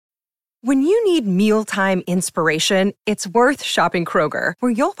When you need mealtime inspiration, it's worth shopping Kroger,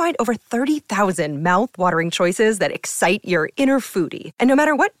 where you'll find over 30,000 mouth-watering choices that excite your inner foodie. And no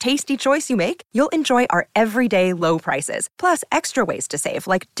matter what tasty choice you make, you'll enjoy our everyday low prices, plus extra ways to save,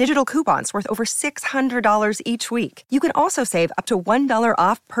 like digital coupons worth over $600 each week. You can also save up to $1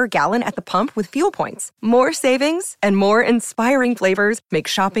 off per gallon at the pump with fuel points. More savings and more inspiring flavors make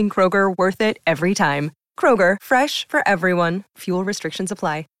shopping Kroger worth it every time. Kroger, fresh for everyone. Fuel restrictions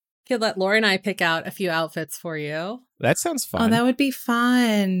apply. Could let Laura and I pick out a few outfits for you. That sounds fun. Oh, that would be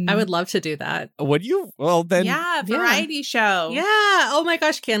fun. I would love to do that. Would you? Well, then. Yeah, variety show. Yeah. Oh my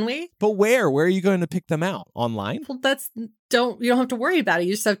gosh, can we? But where? Where are you going to pick them out? Online? Well, you don't have to worry about it.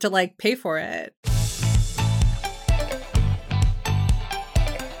 You just have to pay for it.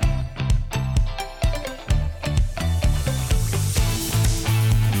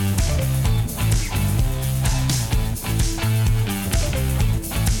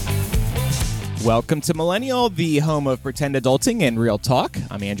 Welcome to Millennial, the home of pretend adulting and real talk.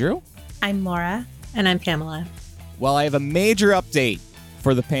 I'm Andrew. I'm Laura. And I'm Pamela. Well, I have a major update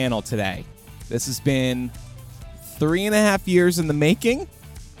for the panel today. This has been 3.5 years in the making.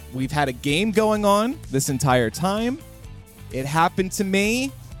 We've had a game going on this entire time. It happened to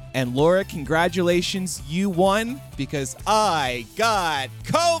me. And Laura, congratulations, you won because I got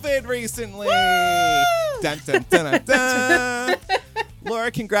COVID recently. Dun, dun, dun, dun, dun.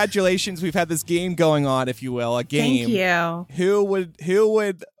 Laura, congratulations. We've had this game going on, if you will, a game. Thank you. Who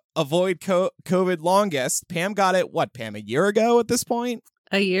would avoid COVID longest? Pam got it, Pam, a year ago at this point?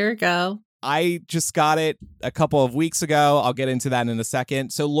 A year ago. I just got it a couple of weeks ago. I'll get into that in a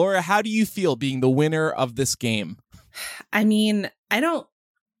second. So, Laura, how do you feel being the winner of this game? I mean,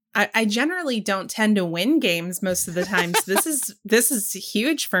 I generally don't tend to win games most of the time. So this is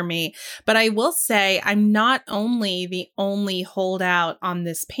huge for me. But I will say I'm not only the only holdout on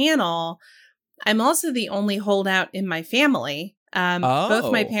this panel, I'm also the only holdout in my family.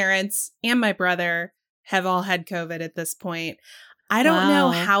 Both my parents and my brother have all had COVID at this point. I don't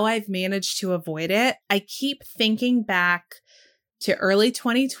know how I've managed to avoid it. I keep thinking back to early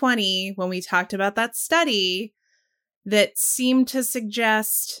 2020 when we talked about that study that seemed to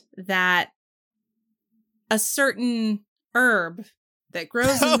suggest that a certain herb that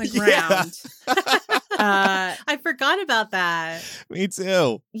grows in the ground. I forgot about that. Me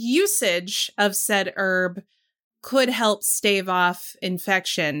too. Usage of said herb could help stave off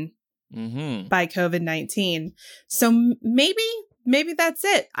infection by COVID-19. So maybe that's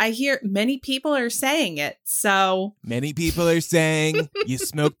it. I hear many people are saying it. So many people are saying you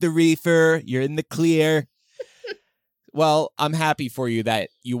smoked the reefer, you're in the clear. Well, I'm happy for you that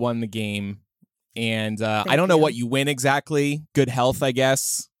you won the game. And I don't know what you win exactly. Good health, I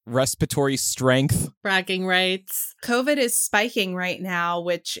guess. Respiratory strength. Bragging rights. COVID is spiking right now,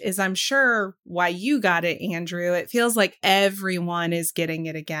 which is, I'm sure, why you got it, Andrew. It feels like everyone is getting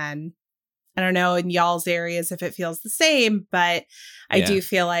it again. I don't know in y'all's areas if it feels the same, but I do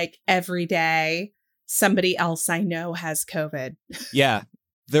feel like every day somebody else I know has COVID. Yeah.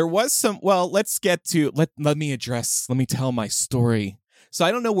 There was some, let's get to, let me tell my story. So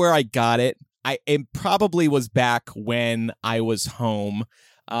I don't know where I got it. It probably was back when I was home.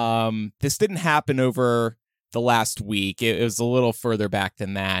 This didn't happen over the last week. It was a little further back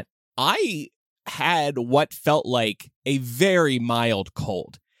than that. I had what felt like a very mild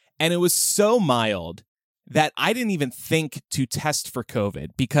cold. And it was so mild that I didn't even think to test for COVID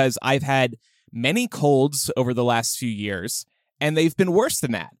because I've had many colds over the last few years. And they've been worse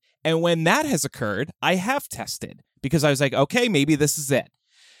than that. And when that has occurred, I have tested because I was like, okay, maybe this is it.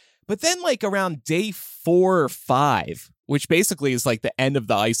 But then around day 4 or 5, which basically is the end of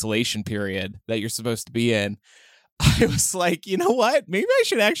the isolation period that you're supposed to be in, I was like, you know what? Maybe I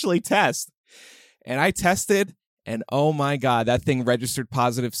should actually test. And I tested. And oh my God, that thing registered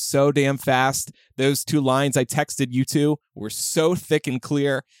positive so damn fast. Those 2 lines I texted you two were so thick and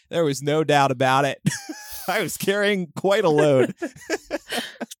clear. There was no doubt about it. I was carrying quite a load.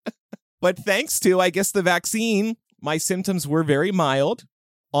 But thanks to, I guess, the vaccine, my symptoms were very mild.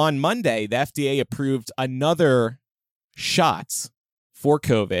 On Monday, the FDA approved another shot for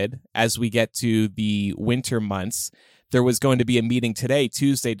COVID as we get to the winter months. There was going to be a meeting today,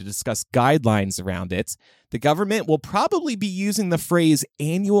 Tuesday, to discuss guidelines around it. The government will probably be using the phrase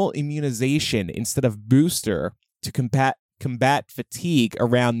annual immunization instead of booster to combat fatigue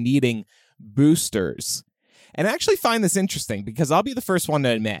around needing boosters. And I actually find this interesting because I'll be the first one to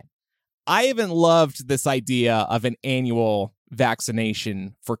admit, I haven't loved this idea of an annual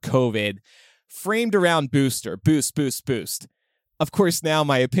vaccination for COVID framed around booster, boost. Of course, now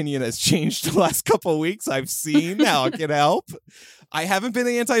my opinion has changed the last couple of weeks. I've seen how it can help. I haven't been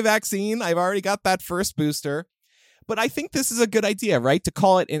anti-vaccine. I've already got that first booster. But I think this is a good idea, right? To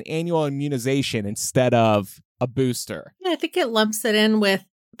call it an annual immunization instead of a booster. Yeah, I think it lumps it in with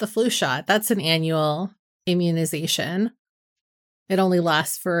the flu shot. That's an annual immunization. It only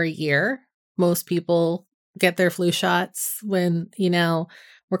lasts for a year. Most people get their flu shots when,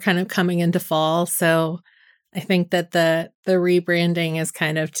 we're kind of coming into fall. So I think that the rebranding is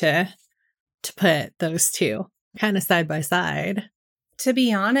kind of to put those two kind of side by side. To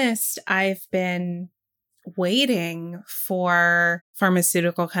be honest, I've been waiting for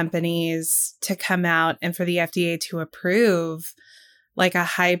pharmaceutical companies to come out and for the FDA to approve like a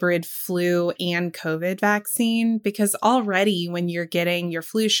hybrid flu and COVID vaccine, because already when you're getting your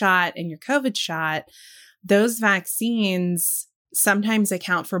flu shot and your COVID shot, those vaccines sometimes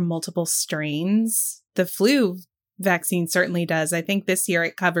account for multiple strains. The flu vaccine certainly does. I think this year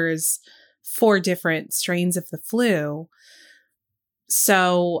it covers 4 different strains of the flu.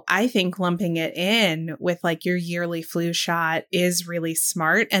 So I think lumping it in with like your yearly flu shot is really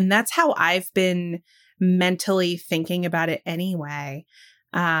smart. And that's how I've been mentally thinking about it anyway.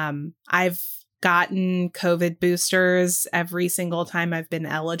 I've gotten COVID boosters every single time I've been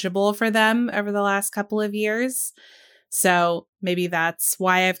eligible for them over the last couple of years. So maybe that's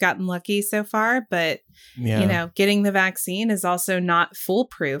why I've gotten lucky so far. But, getting the vaccine is also not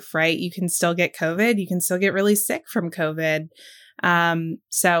foolproof, right? You can still get COVID. You can still get really sick from COVID.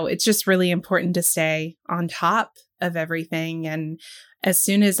 So it's just really important to stay on top of everything. And as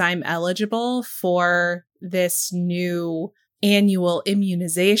soon as I'm eligible for this new annual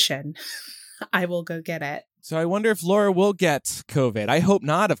immunization, I will go get it. So I wonder if Laura will get COVID. I hope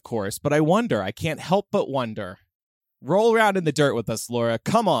not, of course, but I wonder. I can't help but wonder. Roll around in the dirt with us, Laura.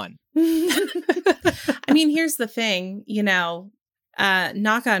 Come on. I mean, here's the thing,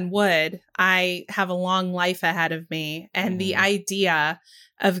 knock on wood, I have a long life ahead of me. And the idea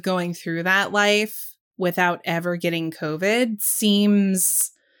of going through that life without ever getting COVID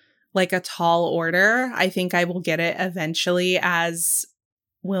seems like a tall order. I think I will get it eventually, as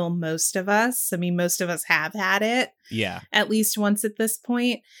will most of us. I mean, most of us have had it. Yeah. At least once at this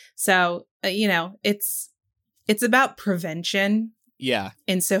point. So, it's about prevention. Yeah.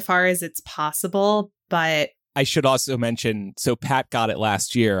 Insofar as it's possible. But I should also mention, so Pat got it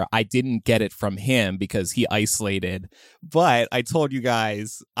last year. I didn't get it from him because he isolated. But I told you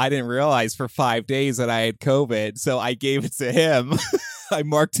guys, I didn't realize for 5 days that I had COVID. So I gave it to him. I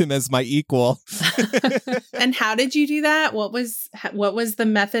marked him as my equal. And how did you do that? What was the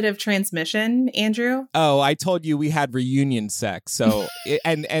method of transmission, Andrew? Oh, I told you we had reunion sex. So,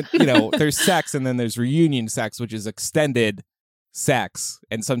 and there's sex and then there's reunion sex, which is extended sex.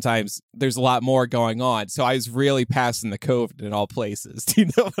 And sometimes there's a lot more going on. So I was really passing the COVID in all places. Do you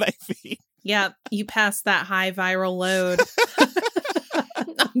know what I mean? Yeah, you passed that high viral load.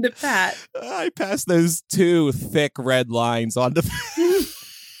 On to Pat. I passed those 2 thick red lines on to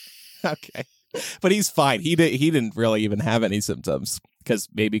Okay. But he's fine. He didn't really even have any symptoms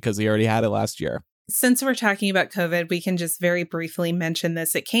because he already had it last year. Since we're talking about COVID, we can just very briefly mention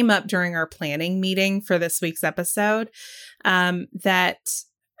this. It came up during our planning meeting for this week's episode that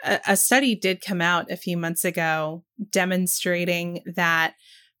a study did come out a few months ago demonstrating that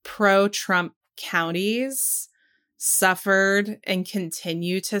pro-Trump counties suffered and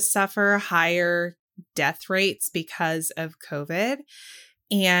continue to suffer higher death rates because of COVID.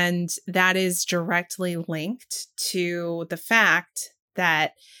 And that is directly linked to the fact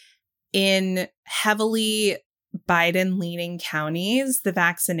that in heavily Biden-leaning counties, the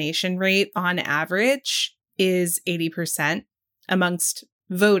vaccination rate on average is 80% amongst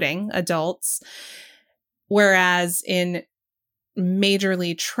voting adults, whereas in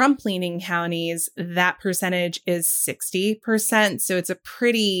majorly Trump-leaning counties, that percentage is 60%. So it's a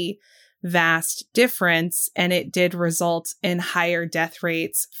pretty vast difference, and it did result in higher death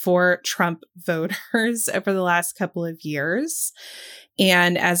rates for Trump voters over the last couple of years.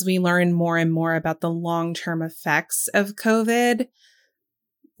 And as we learn more and more about the long-term effects of COVID,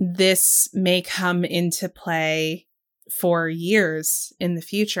 this may come into play for years in the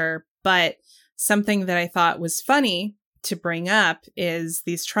future. But something that I thought was funny to bring up is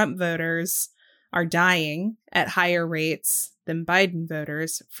these Trump voters are dying at higher rates than Biden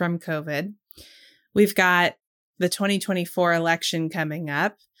voters from COVID. We've got the 2024 election coming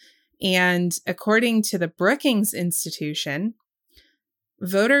up. And according to the Brookings Institution,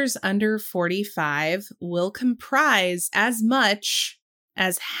 voters under 45 will comprise as much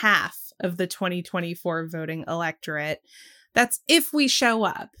as half of the 2024 voting electorate. That's if we show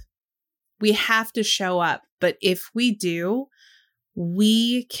up. We have to show up. But if we do,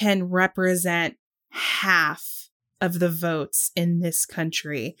 we can represent half of the votes in this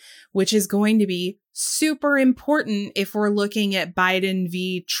country, which is going to be super important if we're looking at Biden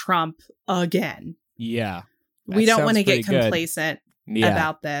v. Trump again. Yeah. We don't want to get pretty good. complacent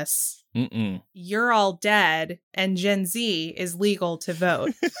about this. Mm-mm. You're all dead and Gen Z is legal to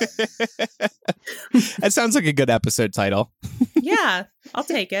vote. That sounds like a good episode title. Yeah, I'll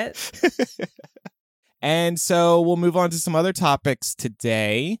take it. And so we'll move on to some other topics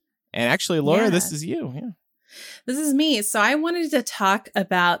today. And actually, Laura, this is you. Yeah. This is me. So I wanted to talk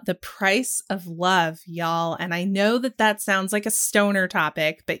about the price of love, y'all. And I know that that sounds like a stoner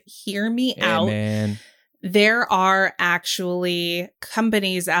topic, but hear me out. Man. There are actually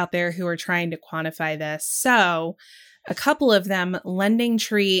companies out there who are trying to quantify this. So a couple of them,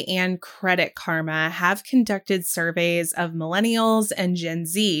 LendingTree and Credit Karma, have conducted surveys of millennials and Gen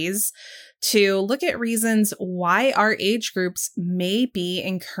Zs to look at reasons why our age groups may be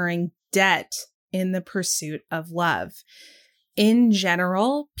incurring debt in the pursuit of love. In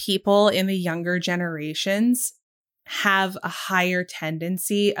general, people in the younger generations have a higher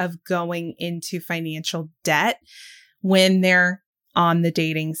tendency of going into financial debt when they're on the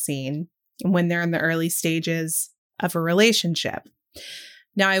dating scene, when they're in the early stages of a relationship.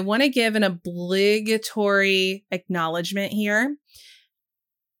 Now, I want to give an obligatory acknowledgement here.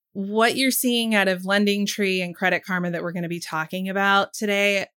 What you're seeing out of LendingTree and Credit Karma that we're going to be talking about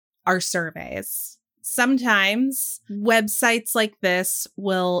today are surveys. Sometimes websites like this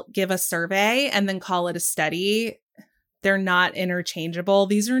will give a survey and then call it a study. They're not interchangeable.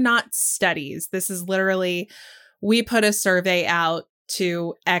 These are not studies. This is literally, we put a survey out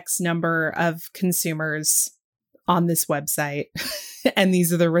to X number of consumers on this website, and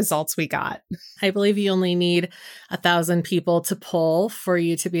these are the results we got. I believe you only need 1,000 people to poll for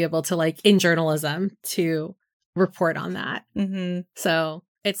you to be able to, like, in journalism, to report on that. Mm-hmm. So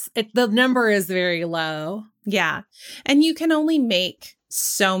the number is very low. Yeah. And you can only make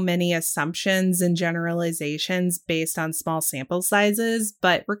so many assumptions and generalizations based on small sample sizes.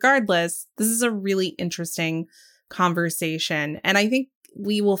 But regardless, this is a really interesting conversation. And I think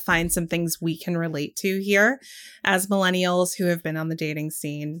we will find some things we can relate to here as millennials who have been on the dating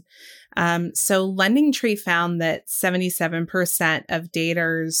scene. So LendingTree found that 77% of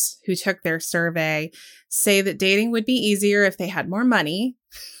daters who took their survey say that dating would be easier if they had more money,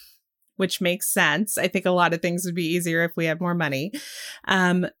 which makes sense. I think a lot of things would be easier if we had more money.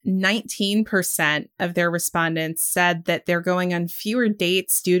 19% of their respondents said that they're going on fewer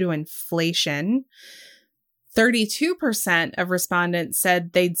dates due to inflation. 32% of respondents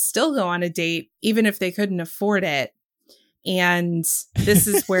said they'd still go on a date even if they couldn't afford it. And this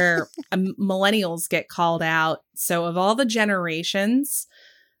is where millennials get called out. So of all the generations,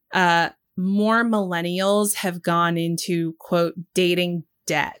 more millennials have gone into, quote, dating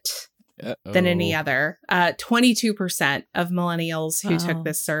debt than any other. 22% of millennials who took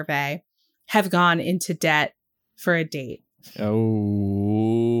this survey have gone into debt for a date.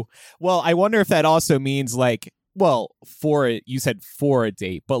 Oh, well, I wonder if that also means, like, well, you said for a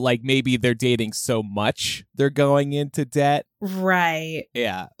date, but like maybe they're dating so much they're going into debt. Right.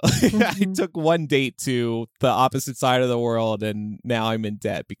 Yeah. Mm-hmm. I took one date to the opposite side of the world and now I'm in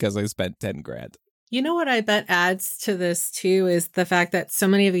debt because I spent 10 grand. You know what I bet adds to this too is the fact that so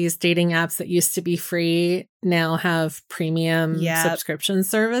many of these dating apps that used to be free now have premium subscription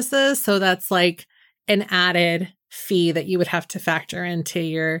services. So that's like an added fee that you would have to factor into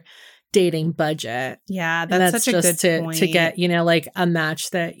your dating budget. Yeah, that's such a good point. To get, like a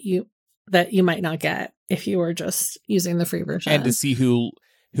match that you might not get if you were just using the free version. And to see who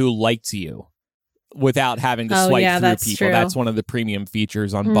liked you without having to swipe through people. True. That's one of the premium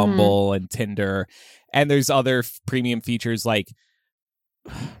features on Bumble and Tinder. And there's other premium features like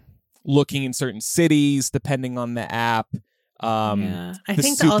looking in certain cities depending on the app. I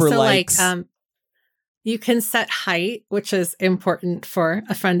think also likes. Like you can set height, which is important for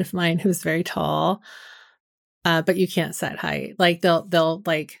a friend of mine who's very tall. But you can't set height. Like they'll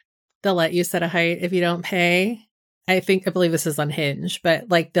let you set a height if you don't pay. I believe this is on Hinge, but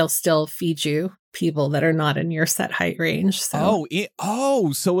like they'll still feed you people that are not in your set height range. So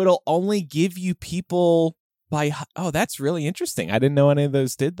so it'll only give you people by that's really interesting. I didn't know any of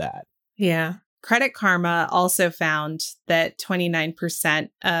those did that. Yeah. Credit Karma also found that 29%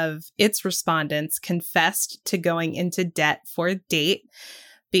 of its respondents confessed to going into debt for a date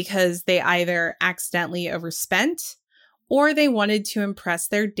because they either accidentally overspent or they wanted to impress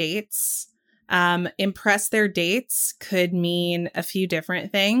their dates. Impress their dates could mean a few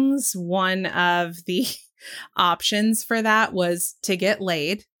different things. One of the options for that was to get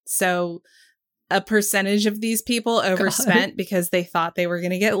laid. So a percentage of these people overspent because they thought they were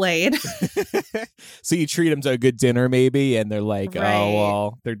going to get laid. So you treat them to a good dinner maybe, and they're like, Right. oh,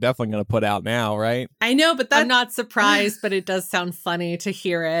 well, they're definitely going to put out now, right? I know, but I'm not surprised, but it does sound funny to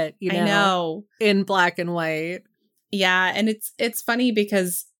hear it, I know. in black and white. Yeah, and it's funny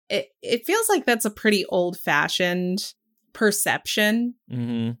because it feels like that's a pretty old-fashioned perception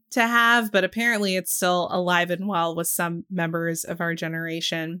Mm-hmm. to have, but apparently it's still alive and well with some members of our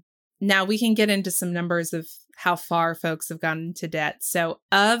generation. Now we can get into some numbers of how far folks have gone into debt. So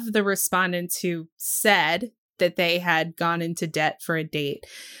of the respondents who said that they had gone into debt for a date,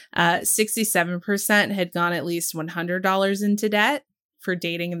 67% had gone at least $100 into debt for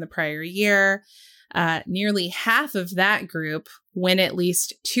dating in the prior year. Nearly half of that group went at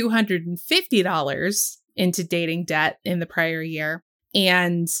least $250 into dating debt in the prior year.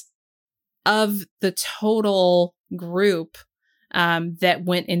 And of the total group that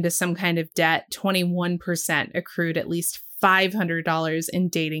went into some kind of debt, 21% accrued at least $500 in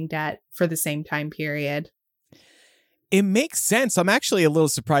dating debt for the same time period. It makes sense. I'm actually a little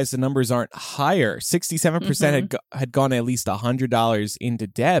surprised the numbers aren't higher. 67% had gone at least $100 into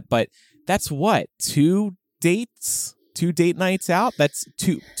debt, but that's what? 2 dates? 2 date nights out? That's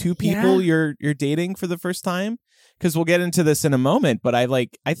two people you're dating for the first time? Because we'll get into this in a moment, but I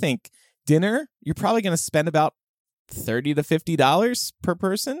think dinner, you're probably going to spend about $30 to $50 per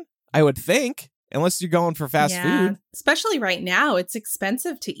person, I would think, unless you're going for fast food. Especially right now, it's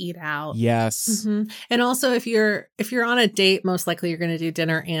expensive to eat out. Yes. Mm-hmm. And also, if you're on a date, most likely you're going to do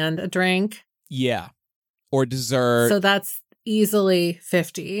dinner and a drink. Yeah. Or dessert. So that's easily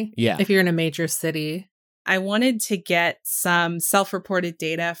 50. Yeah. If you're in a major city. I wanted to get some self-reported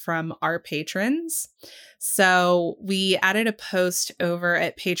data from our patrons. So we added a post over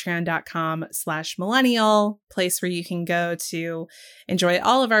at patreon.com/millennial, place where you can go to enjoy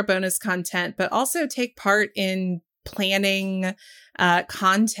all of our bonus content, but also take part in planning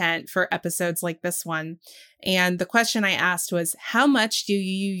content for episodes like this one. And the question I asked was, how much do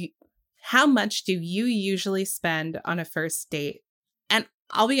you usually spend on a first date? And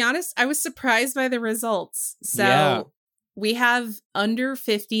I'll be honest, I was surprised by the results. So we have under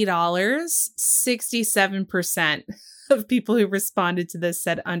 $50. 67% of people who responded to this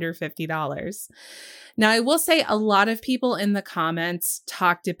said under $50. Now, I will say a lot of people in the comments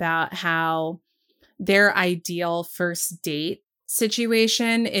talked about how their ideal first date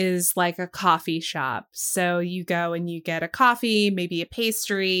situation is like a coffee shop. So you go and you get a coffee, maybe a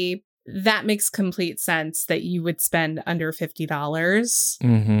pastry. That makes complete sense that you would spend under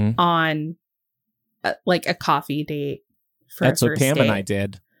 $50 on like a coffee date. That's what Pam and I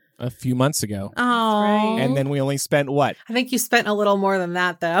did a few months ago. Oh, And then we only spent what? I think you spent a little more than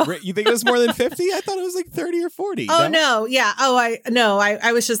that, though. You think it was more than 50? I thought it was like 30 or 40. Oh, no. Yeah. Oh, I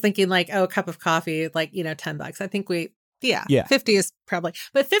was just thinking like, a cup of coffee, like, $10. I think 50 is probably,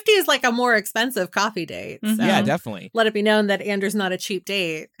 but 50 is like a more expensive coffee date. So Yeah, definitely. let it be known that Andrew's not a cheap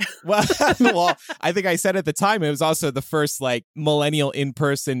date. Well, I think I said at the time, it was also the first like millennial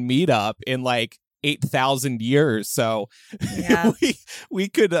in-person meetup in like 8,000 years. So we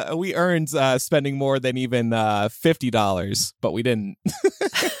earned spending more than even $50, but we didn't.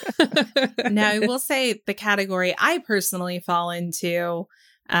 Now, I will say the category I personally fall into,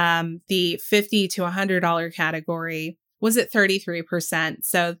 the $50 to $100 category, was at 33%.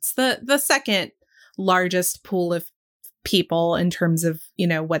 So it's the second largest pool of people in terms of,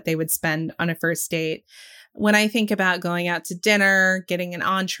 what they would spend on a first date. When I think about going out to dinner, getting an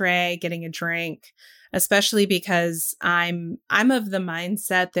entree, getting a drink, especially because I'm of the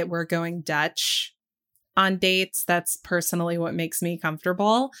mindset that we're going Dutch on dates. That's personally what makes me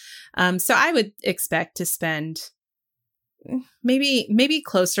comfortable. So I would expect to spend maybe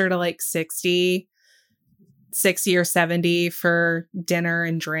closer to like 60 or 70 for dinner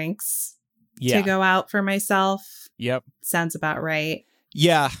and drinks to go out for myself. Yep. Sounds about right.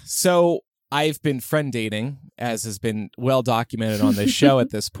 Yeah. So I've been friend dating, as has been well documented on this show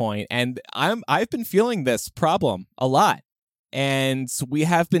at this point, and I've been feeling this problem a lot. And we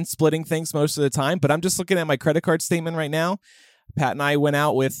have been splitting things most of the time, but I'm just looking at my credit card statement right now. Pat and I went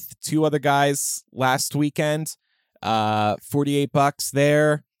out with 2 other guys last weekend, $48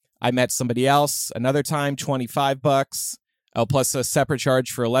 there. I met somebody else another time, $25. Oh, plus a separate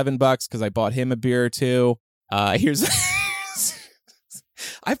charge for $11 because I bought him a beer or 2. Here's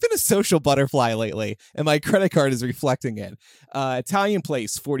I've been a social butterfly lately, and my credit card is reflecting it. Italian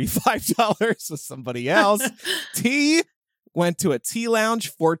place, $45 with somebody else. Tea, went to a tea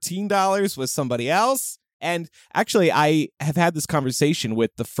lounge, $14 with somebody else. And actually, I have had this conversation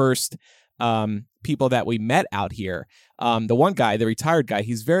with the first people that we met out here. The one guy, the retired guy,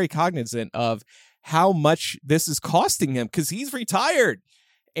 he's very cognizant of how much this is costing him because he's retired.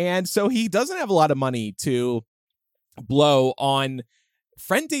 And so he doesn't have a lot of money to blow on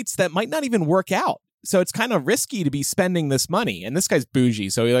friend dates that might not even work out. So it's kind of risky to be spending this money. And this guy's bougie,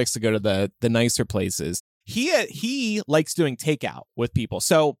 so he likes to go to the nicer places. He likes doing takeout with people.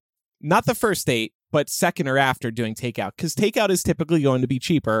 So not the first date, but second or after doing takeout, because takeout is typically going to be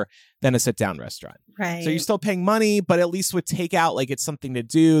cheaper than a sit-down restaurant. Right. So you're still paying money, but at least with takeout, like it's something to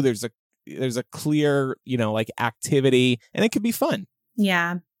do. There's a clear, like activity, and it could be fun.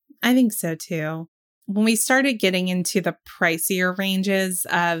 Yeah, I think so too. When we started getting into the pricier ranges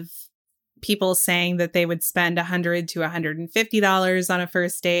of people saying that they would spend $100 to $150 on a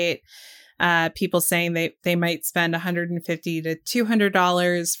first date, people saying they might spend $150 to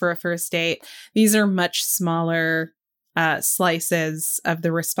 $200 for a first date. These are much smaller slices of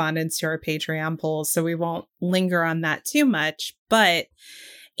the respondents to our Patreon polls, so we won't linger on that too much. But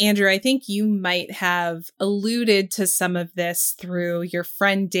Andrew, I think you might have alluded to some of this through your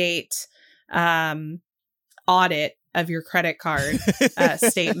friend date audit of your credit card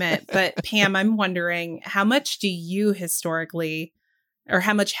statement. But Pam, I'm wondering, how much have you historically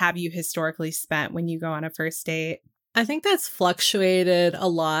spent when you go on a first date? I think that's fluctuated a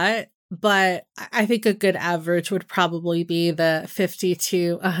lot, but I think a good average would probably be the $50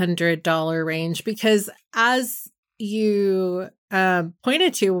 to $100 range, because as you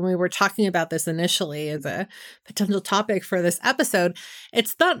pointed to when we were talking about this initially as a potential topic for this episode,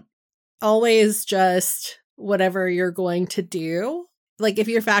 it's not always just whatever you're going to do. Like if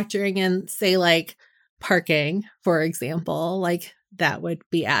you're factoring in, say, like parking, for example, like that would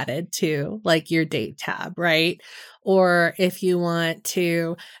be added to like your date tab, right? Or if you want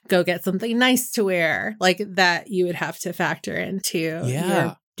to go get something nice to wear, like that you would have to factor into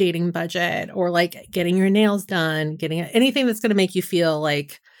your dating budget, or like getting your nails done, getting anything that's going to make you feel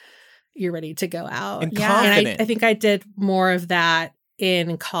like you're ready to go out. And confident. And I think I did more of that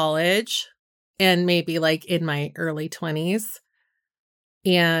in college and maybe like in my early 20s.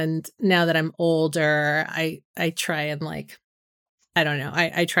 And now that I'm older, I try and like, I don't know,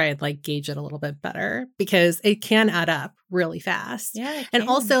 I try and like gauge it a little bit better, because it can add up really fast. Yeah. And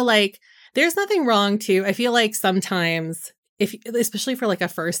also like, there's nothing wrong to, I feel like sometimes especially for like a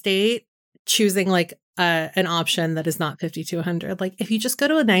first date, choosing like an option that is not $50 to $100. Like if you just go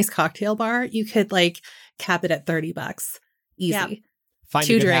to a nice cocktail bar, you could like cap it at $30. Easy. Yeah. Find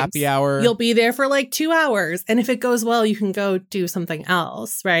 2 a good drinks. happy hour. You'll be there for like 2 hours. And if it goes well, you can go do something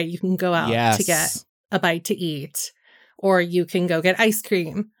else, right? You can go out to get a bite to eat, or you can go get ice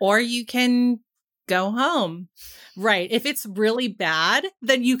cream, or you can go home. Right. If it's really bad,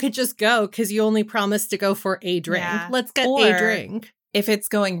 then you could just go because you only promised to go for a drink. Yeah. Let's get Or a drink. If it's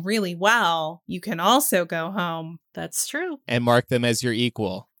going really well, you can also go home. That's true. And mark them as your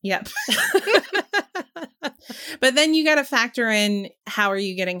equal. Yep. But then you got to factor in, how are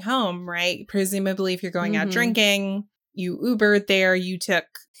you getting home, right? Presumably, if you're going out drinking, you Ubered there, you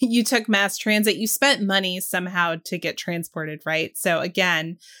took mass transit, you spent money somehow to get transported, right? So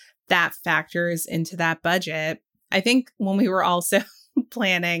again, that factors into that budget. I think when we were also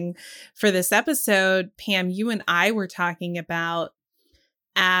planning for this episode, Pam, you and I were talking about,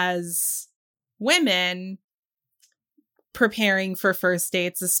 as women preparing for first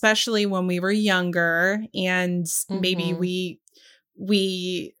dates, especially when we were younger, and maybe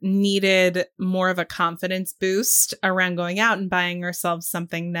we needed more of a confidence boost around going out and buying ourselves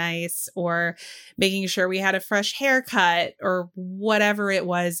something nice, or making sure we had a fresh haircut, or whatever it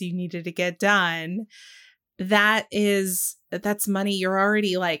was you needed to get done. That's money you're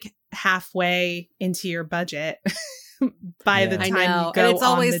already like halfway into your budget by the time you go. And it's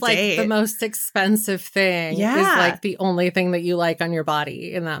always on the like date. the most expensive thing is like the only thing that you like on your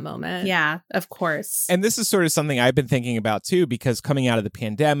body in that moment. Yeah, of course. And this is sort of something I've been thinking about too, because coming out of the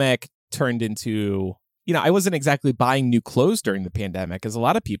pandemic turned into, I wasn't exactly buying new clothes during the pandemic, as a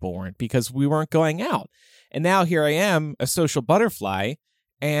lot of people weren't, because we weren't going out. And now here I am, a social butterfly,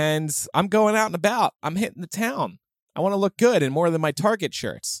 and I'm going out and about. I'm hitting the town. I want to look good in more than my Target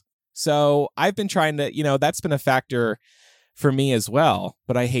shirts. So I've been trying to, that's been a factor for me as well.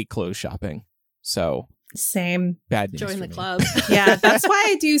 But I hate clothes shopping. So same. Bad news. Join for the me. club. Yeah, that's why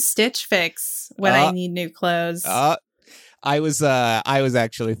I do Stitch Fix when I need new clothes. I was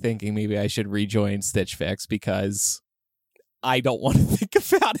actually thinking maybe I should rejoin Stitch Fix, because I don't want to think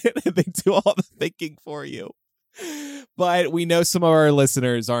about it, and they do all the thinking for you. But we know some of our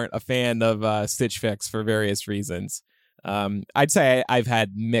listeners aren't a fan of Stitch Fix for various reasons. I'd say I've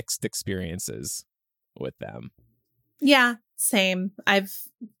had mixed experiences with them. Yeah, same. I've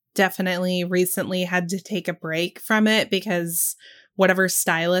definitely recently had to take a break from it because whatever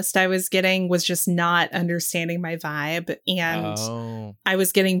stylist I was getting was just not understanding my vibe. And I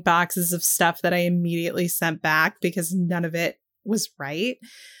was getting boxes of stuff that I immediately sent back because none of it was right.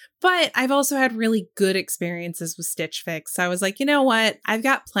 But I've also had really good experiences with Stitch Fix. So I was like, you know what? I've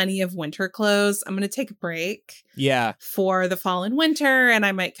got plenty of winter clothes. I'm going to take a break. Yeah. For the fall and winter, and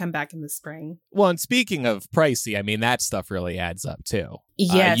I might come back in the spring. Well, and speaking of pricey, I mean, that stuff really adds up too.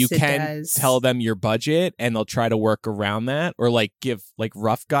 Yes, you it can does. tell them your budget and they'll try to work around that or like give like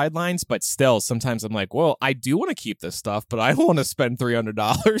rough guidelines. But still, sometimes I'm like, well, I do want to keep this stuff, but I don't want to spend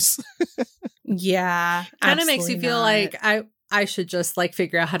 $300. Yeah. Kind of makes you feel like I should just like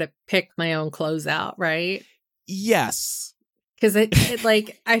figure out how to pick my own clothes out, right? Yes. Because it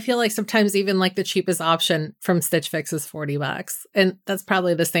like, I feel like sometimes even like the cheapest option from Stitch Fix is $40. And that's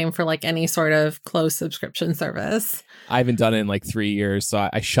probably the same for like any sort of clothes subscription service. I haven't done it in like 3 years, so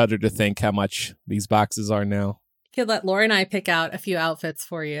I shudder to think how much these boxes are now. You could let Laura and I pick out a few outfits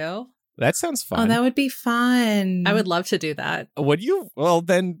for you. That sounds fun. Oh, that would be fun. I would love to do that. Would you? Well,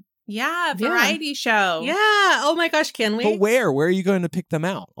 then. Yeah, variety show. Yeah. Oh my gosh, can we? But where? Where are you going to pick them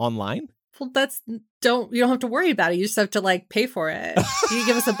out? Online? Well, you don't have to worry about it. You just have to like pay for it. You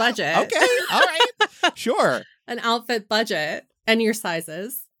give us a budget. Okay. All right. Sure. An outfit budget and your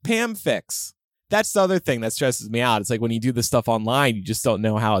sizes. Pam Fix. That's the other thing that stresses me out. It's like when you do this stuff online, you just don't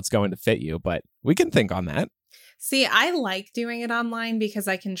know how it's going to fit you, but we can think on that. See, I like doing it online because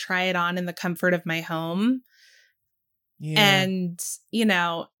I can try it on in the comfort of my home. Yeah. And,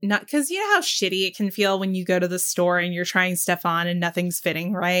 not because you know how shitty it can feel when you go to the store and you're trying stuff on and nothing's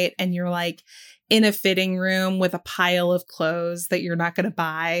fitting right. And you're like in a fitting room with a pile of clothes that you're not going to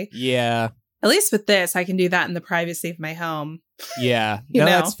buy. Yeah. At least with this, I can do that in the privacy of my home. Yeah. No,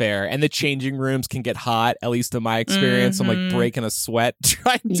 that's fair. And the changing rooms can get hot, at least in my experience. I'm like breaking a sweat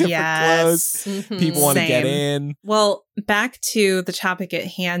trying different clothes. Mm-hmm. People want to get in. Well, back to the topic at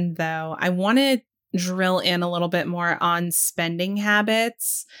hand, though. I want to drill in a little bit more on spending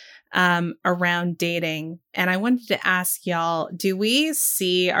habits around dating. And I wanted to ask y'all, do we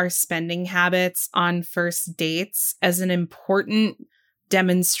see our spending habits on first dates as an important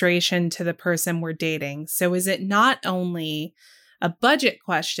demonstration to the person we're dating? So is it not only a budget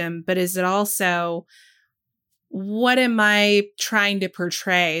question, but is it also what am I trying to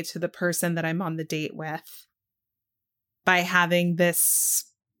portray to the person that I'm on the date with by having this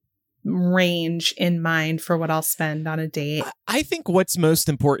range in mind for what I'll spend on a date? I think what's most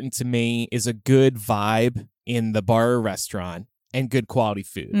important to me is a good vibe in the bar or restaurant and good quality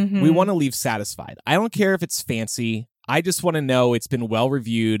food. Mm-hmm. We want to leave satisfied. I don't care if it's fancy. I just want to know it's been well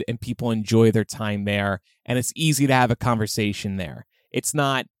reviewed and people enjoy their time there and it's easy to have a conversation there. It's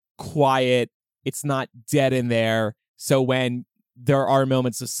not quiet. It's not dead in there. So when there are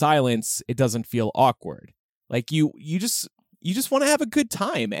moments of silence, it doesn't feel awkward. Like you just want to have a good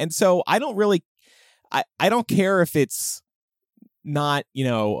time. And so I don't really, I don't care if it's not,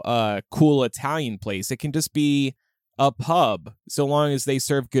 a cool Italian place. It can just be a pub so long as they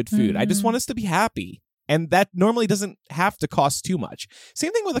serve good food. Mm-hmm. I just want us to be happy. And that normally doesn't have to cost too much.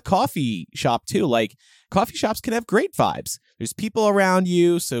 Same thing with a coffee shop too. Like coffee shops can have great vibes. There's people around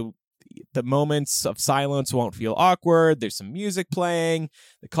you. So the moments of silence won't feel awkward. There's some music playing.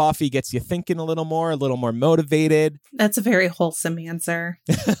 The coffee gets you thinking a little more motivated. That's a very wholesome answer.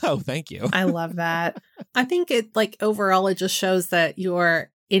 Oh, thank you. I love that. I think it overall, it just shows that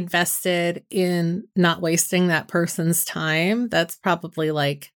you're invested in not wasting that person's time. That's probably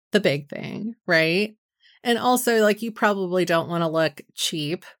the big thing, right? And also you probably don't want to look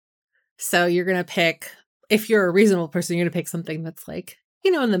cheap. So you're going to pick, if you're a reasonable person, you're going to pick something that's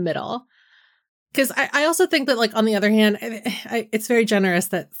in the middle. Because I also think that on the other hand, it's very generous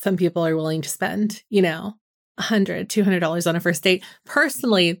that some people are willing to spend, $100, $200 on a first date.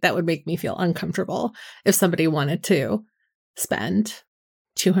 Personally, that would make me feel uncomfortable if somebody wanted to spend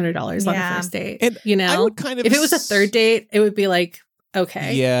 $200 on a first date. And I would kind of if it was a third date, it would be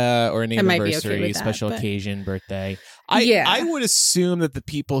okay. Yeah, or an anniversary, okay special occasion, birthday. Yeah. I would assume that the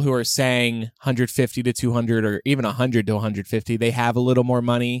people who are saying 150 to 200 or even 100 to 150, they have a little more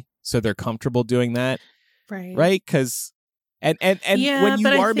money, so they're comfortable doing that. Right. Right? Because and when you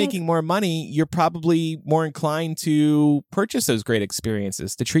are making more money, you're probably more inclined to purchase those great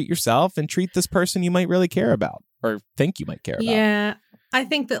experiences, to treat yourself and treat this person you might really care about or think you might care about. Yeah. I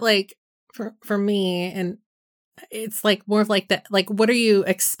think that for me, and it's more of that, what are you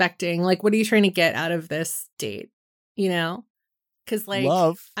expecting? What are you trying to get out of this date? Because like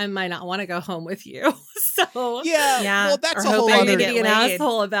Love. I might not want to go home with you. So Yeah. Well, that's Or a whole hoping I'm other. going to get be an laid.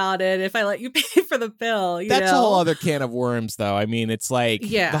 asshole about it if I let you pay for the bill. That's a know? whole other can of worms, though. I mean, it's like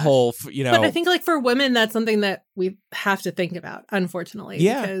Yeah. the whole, you know. But I think like for women, that's something that we have to think about, unfortunately,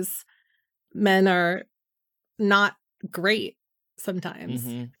 Yeah. because men are not great sometimes.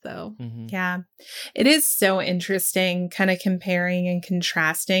 Mhm. So Mhm. Yeah. It is so interesting kind of comparing and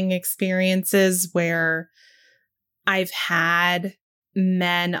contrasting experiences where I've had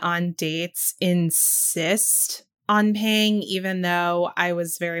men on dates insist on paying, even though I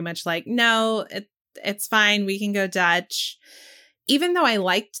was very much like, no, it's fine. We can go Dutch. Even though I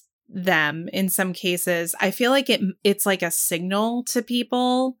liked them in some cases, I feel like it's like a signal to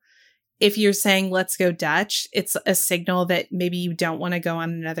people. If you're saying, let's go Dutch, it's a signal that maybe you don't want to go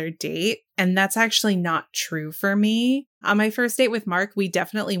on another date. And that's actually not true for me. On my first date with Mark, we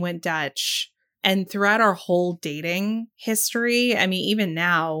definitely went Dutch. And throughout our whole dating history, I mean, even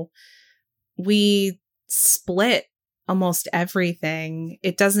now, we split almost everything.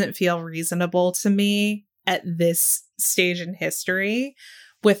 It doesn't feel reasonable to me at this stage in history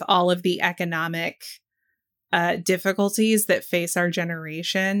with all of the economic difficulties that face our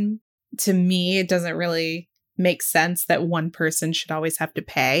generation. To me, it doesn't really make sense that one person should always have to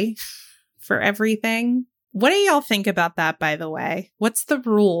pay for everything. What do y'all think about that, by the way? What's the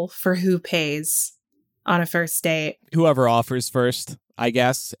rule for who pays on a first date? Whoever offers first, I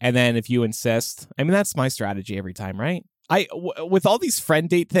guess. And then if you insist, I mean, that's my strategy every time, right? With all these friend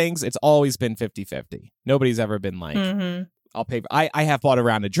date things, it's always been 50-50. Nobody's ever been like, I'll pay. I have bought a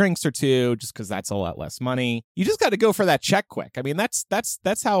round of drinks or two just because that's a lot less money. You just got to go for that check quick. I mean, that's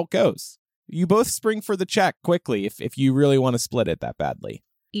how it goes. You both spring for the check quickly if you really want to split it that badly.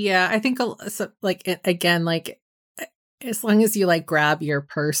 yeah, I think again, like as long as you like grab your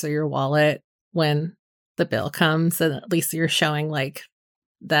purse or your wallet when the bill comes, and at least you're showing like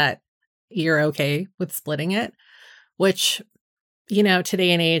that you're okay with splitting it, which, you know,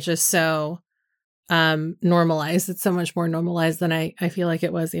 today and age is so normalized. It's so much more normalized than I feel like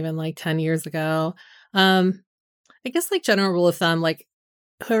it was even like 10 years ago. I guess like general rule of thumb, like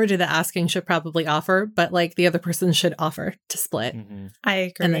whoever did the asking should probably offer, but like the other person should offer to split. Mm-hmm. I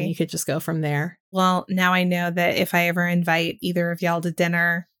agree. And then you could just go from there. Well, now I know that if I ever invite either of y'all to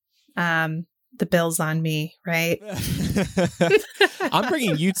dinner, the bill's on me, right? I'm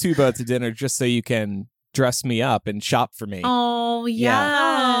bringing you two both to dinner just so you can dress me up and shop for me. Oh,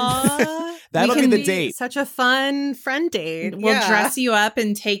 Yeah. yeah. That'll We be can the date. Such a fun friend date. We'll Yeah. dress you up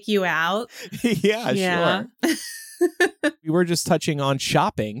and take you out. Yeah, sure. We were just touching on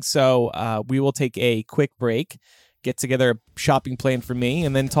shopping, so we will take a quick break, get together a shopping plan for me,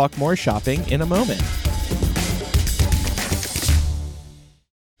 and then talk more shopping in a moment.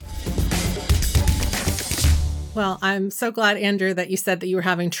 Well, I'm so glad, Andrew, that you said that you were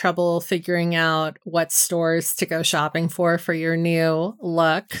having trouble figuring out what stores to go shopping for your new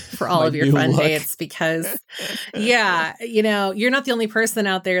look for all My of your new friend look. dates, because, yeah, you know, you're not the only person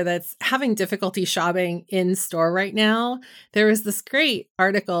out there that's having difficulty shopping in store right now. There was this great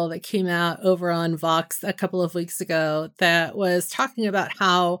article that came out over on Vox a couple of weeks ago that was talking about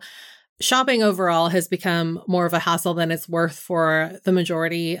how shopping overall has become more of a hassle than it's worth for the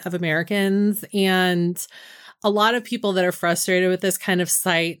majority of Americans. And a lot of people that are frustrated with this kind of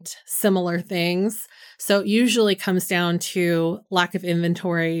cite similar things. So it usually comes down to lack of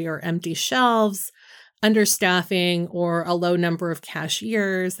inventory or empty shelves, understaffing, or a low number of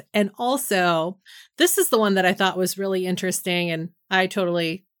cashiers. And also, this is the one that I thought was really interesting and I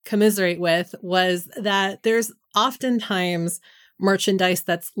totally commiserate with, was that there's oftentimes merchandise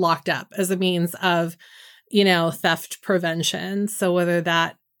that's locked up as a means of, you know, theft prevention. So whether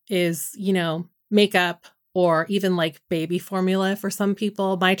that is, you know, makeup, or even like baby formula for some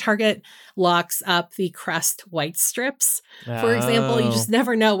people. My Target locks up the Crest white strips, for example. You just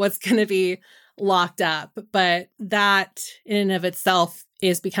never know what's going to be locked up. But that in and of itself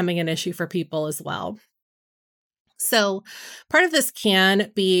is becoming an issue for people as well. So part of this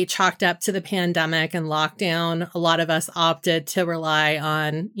can be chalked up to the pandemic and lockdown. A lot of us opted to rely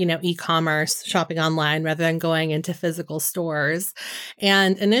on, you know, e-commerce, shopping online rather than going into physical stores.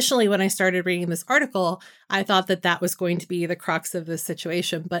 And initially, when I started reading this article, I thought that that was going to be the crux of this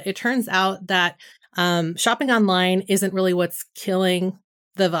situation. But it turns out that shopping online isn't really what's killing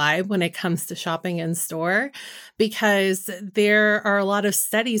the vibe when it comes to shopping in store, because there are a lot of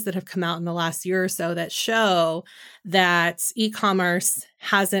studies that have come out in the last year or so that show that e-commerce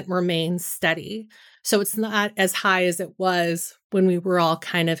hasn't remained steady. So it's not as high as it was when we were all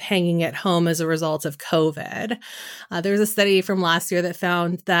kind of hanging at home as a result of COVID. There was a study from last year that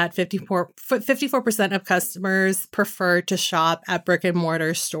found that 54% of customers prefer to shop at brick and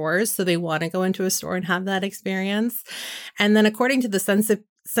mortar stores. So they want to go into a store and have that experience. And then according to the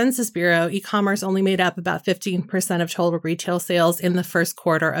Census Bureau, e-commerce only made up about 15% of total retail sales in the first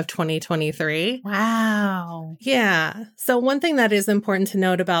quarter of 2023. Wow. Yeah. So one thing that is important to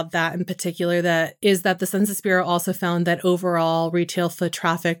note about that in particular is that the Census Bureau also found that overall retail foot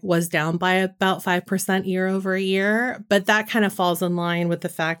traffic was down by about 5% year over year. But that kind of falls in line with the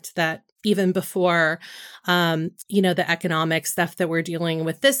fact that even before, the economic stuff that we're dealing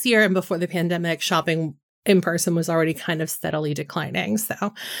with this year and before the pandemic, shopping in person was already kind of steadily declining.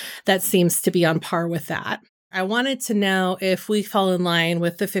 So that seems to be on par with that. I wanted to know if we fall in line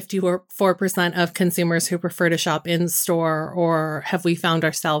with the 54% of consumers who prefer to shop in store, or have we found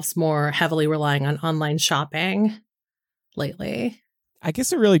ourselves more heavily relying on online shopping lately? I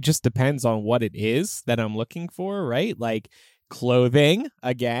guess it really just depends on what it is that I'm looking for, right? Like clothing,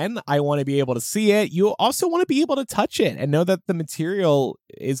 again, I want to be able to see it. You also want to be able to touch it and know that the material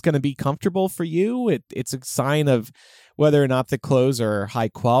is going to be comfortable for you. It's a sign of whether or not the clothes are high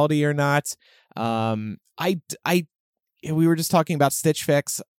quality or not. We were just talking about Stitch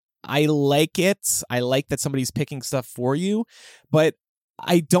Fix. I like it. I like that somebody's picking stuff for you, but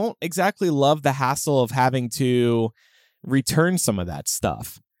I don't exactly love the hassle of having to return some of that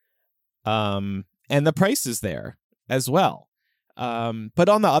stuff. And the price is there as well. But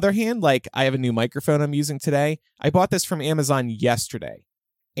on the other hand, like I have a new microphone I'm using today. I bought this from Amazon yesterday,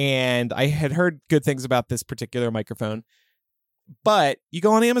 and I had heard good things about this particular microphone. But you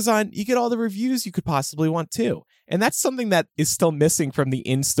go on Amazon, you get all the reviews you could possibly want too. And that's something that is still missing from the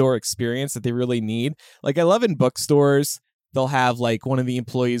in-store experience that they really need. Like I love in bookstores, they'll have like one of the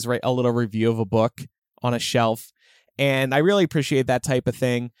employees write a little review of a book on a shelf. And I really appreciate that type of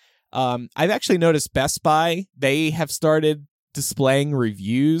thing. I've actually noticed Best Buy, they have started displaying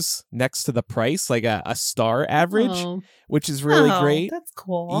reviews next to the price, like a star average, which is really great. That's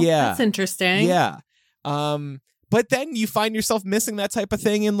cool. Yeah. That's interesting. Yeah. But then you find yourself missing that type of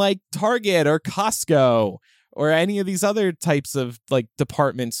thing in like Target or Costco or any of these other types of like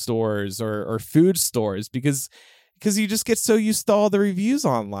department stores or food stores because you just get so used to all the reviews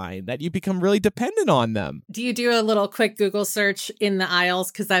online that you become really dependent on them. Do you do a little quick Google search in the aisles?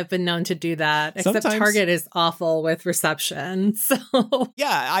 Because I've been known to do that, except Sometimes. Target is awful with reception. So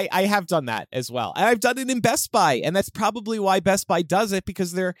Yeah, I have done that as well. And I've done it in Best Buy. And that's probably why Best Buy does it,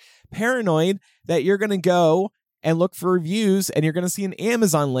 because they're paranoid that you're going to go and look for reviews and you're going to see an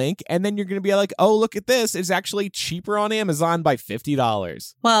Amazon link. And then you're going to be like, oh, look at this. It's actually cheaper on Amazon by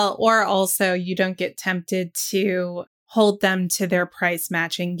 $50. Well, or also you don't get tempted to hold them to their price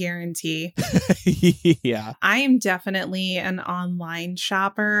matching guarantee. Yeah. I am definitely an online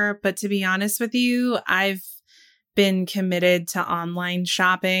shopper, but to be honest with you, I've been committed to online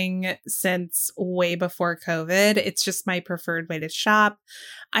shopping since way before COVID. It's just my preferred way to shop.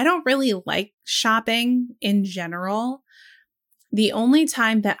 I don't really like shopping in general. The only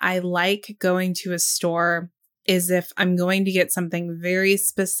time that I like going to a store is if I'm going to get something very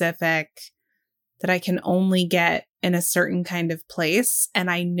specific that I can only get in a certain kind of place,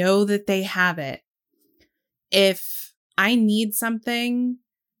 and I know that they have it. If I need something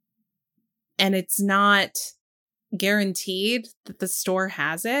and it's not guaranteed that the store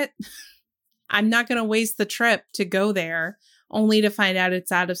has it, I'm not going to waste the trip to go there only to find out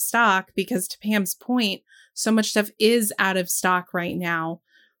it's out of stock, because to Pam's point, so much stuff is out of stock right now.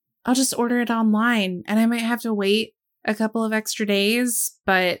 I'll just order it online and I might have to wait a couple of extra days,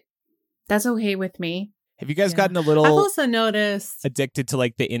 but that's okay with me. Have you guys gotten a little I've also noticed addicted to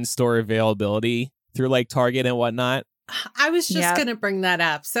like the in-store availability through like Target and whatnot? I was just going to bring that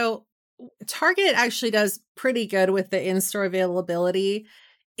up. So Target actually does pretty good with the in-store availability.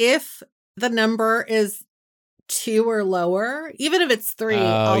 If the number is 2 or lower, even if it's 3,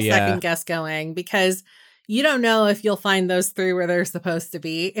 I'll second guess going, because you don't know if you'll find those 3 where they're supposed to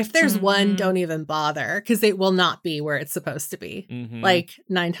be. If there's 1, don't even bother, because it will not be where it's supposed to be, like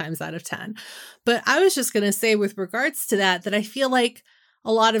 9 times out of 10. But I was just going to say with regards to that I feel like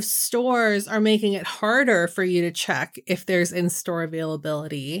a lot of stores are making it harder for you to check if there's in-store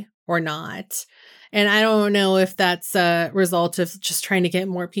availability or not. And I don't know if that's a result of just trying to get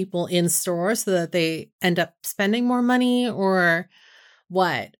more people in store so that they end up spending more money or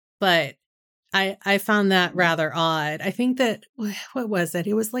what. But I found that rather odd. I think that, what was it?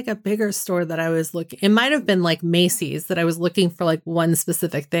 It was like a bigger store that I was looking. It might have been like Macy's that I was looking for like one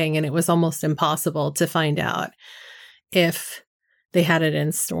specific thing, and it was almost impossible to find out if they had it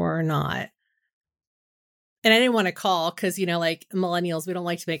in store or not. And I didn't want to call because, like millennials, we don't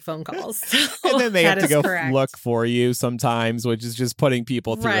like to make phone calls. And then they have to go correct. look for you sometimes, which is just putting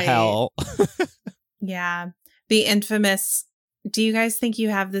people through Right. hell. Yeah. The infamous, do you guys think you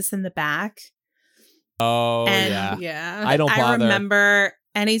have this in the back? Oh, And- yeah. Yeah. I don't bother. I remember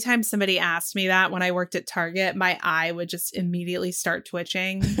anytime somebody asked me that when I worked at Target, my eye would just immediately start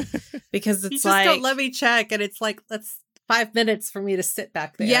twitching because You it's just like, don't let me check. And it's like, that's 5 minutes for me to sit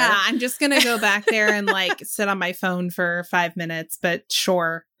back there. yeah, I'm just going to go back there and like sit on my phone for 5 minutes. But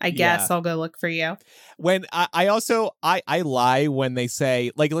sure, I guess Yeah. I'll go look for you. When I also lie when they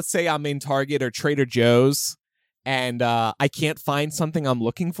say, like, let's say I'm in Target or Trader Joe's and I can't find something I'm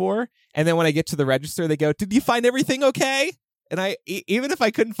looking for. And then when I get to the register, they go, "Did you find everything okay?" And even if I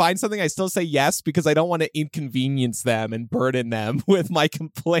couldn't find something, I still say yes because I don't want to inconvenience them and burden them with my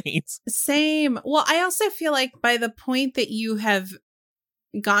complaints. Same. Well, I also feel like by the point that you have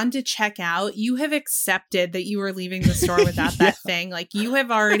gone to check out, you have accepted that you are leaving the store without that thing. Like you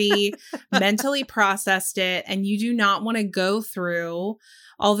have already mentally processed it and you do not want to go through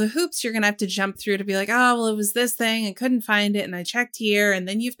all the hoops you're going to have to jump through to be like, oh, well, it was this thing. I couldn't find it. And I checked here. And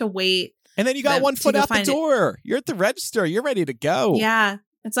then you have to wait. And then you got Them one to foot go out the find it. door. You're at the register. You're ready to go. Yeah.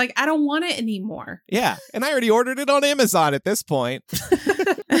 It's like, I don't want it anymore. Yeah. And I already ordered it on Amazon at this point.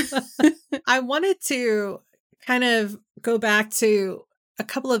 I wanted to kind of go back to a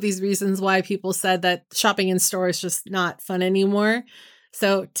couple of these reasons why people said that shopping in store is just not fun anymore.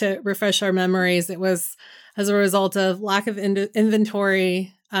 So to refresh our memories, it was as a result of lack of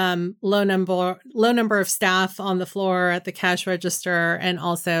inventory, low number of staff on the floor at the cash register, and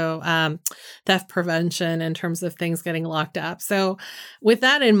also theft prevention in terms of things getting locked up. So with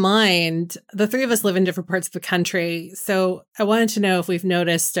that in mind, the three of us live in different parts of the country. So I wanted to know if we've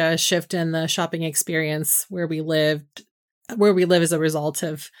noticed a shift in the shopping experience where we live as a result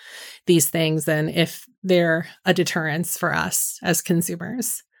of these things, and if they're a deterrence for us as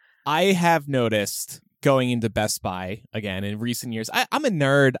consumers. I have noticed going into Best Buy again in recent years. I'm a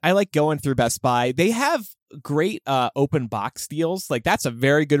nerd. I like going through Best Buy. They have great open box deals. Like that's a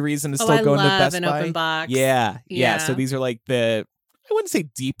very good reason to still I go into love Best an Buy. open box. Yeah. So these are like I wouldn't say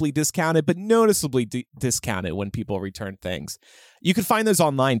deeply discounted, but noticeably discounted when people return things. You can find those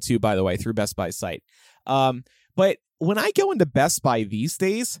online too, by the way, through Best Buy's site. But when I go into Best Buy these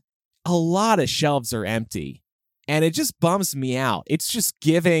days, a lot of shelves are empty, and it just bums me out. It's just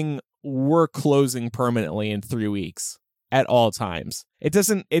giving we're closing permanently in 3 weeks at all times. It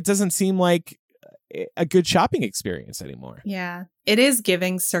doesn't seem like a good shopping experience anymore. Yeah. It is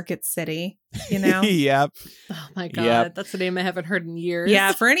giving Circuit City, you know? Yep. Oh my God. Yep. That's a name I haven't heard in years.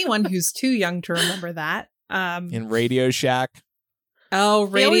 Yeah. For anyone who's too young to remember that. In Radio Shack. Oh,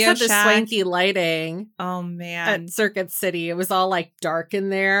 They always Radio had the Shack. swanky lighting Oh, man. at Circuit City. It was all like dark in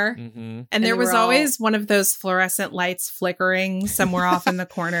there. Mm-hmm. And there they was were all- always one of those fluorescent lights flickering somewhere off in the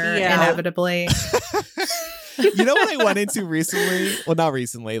corner, Yeah. inevitably. You know what I went into recently? Well, not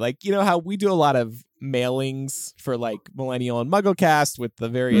recently. Like, you know how we do a lot of mailings for like Millennial and MuggleCast with the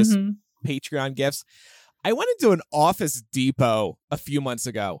various Mhm. Patreon gifts. I went into an Office Depot a few months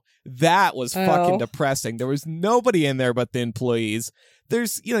ago. That was fucking Oh. depressing. There was nobody in there but the employees.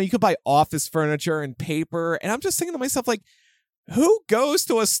 There's, you could buy office furniture and paper. And I'm just thinking to myself, like, who goes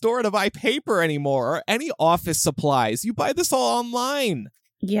to a store to buy paper anymore or any office supplies? You buy this all online.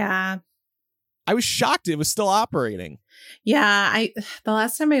 Yeah. I was shocked it was still operating. Yeah. The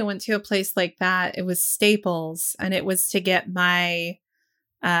last time I went to a place like that, it was Staples, and it was to get my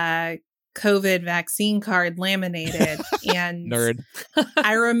COVID vaccine card laminated. And Nerd.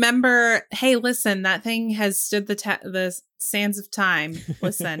 I remember, hey, listen, that thing has stood the sands of time.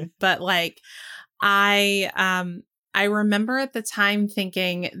 Listen, but like, I remember at the time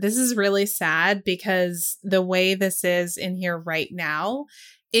thinking, this is really sad because the way this is in here right now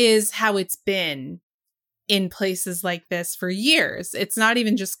is how it's been in places like this for years. It's not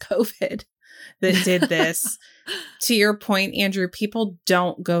even just COVID that did this. To your point, Andrew, people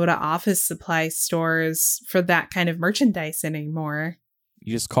don't go to office supply stores for that kind of merchandise anymore.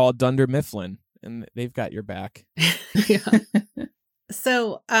 You just call Dunder Mifflin and they've got your back. Yeah.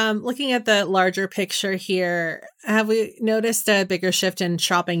 So, looking at the larger picture here, have we noticed a bigger shift in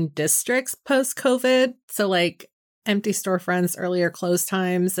shopping districts post-COVID? So, like empty storefronts, earlier close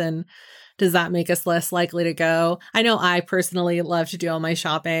times, and does that make us less likely to go? I know I personally love to do all my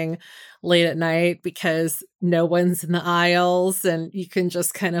shopping late at night because no one's in the aisles and you can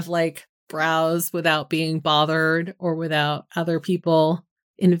just kind of like browse without being bothered or without other people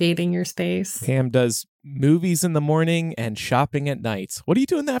invading your space. Pam does movies in the morning and shopping at night. What do you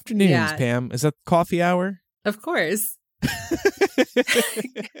do in the afternoons, Yeah. Pam? Is that coffee hour? Of course.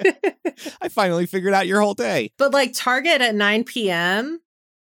 I finally figured out your whole day. But like Target at 9 p.m.,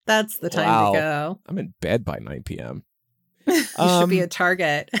 that's the time to go. I'm in bed by 9 p.m. You should be at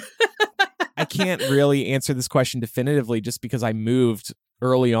Target. I can't really answer this question definitively just because I moved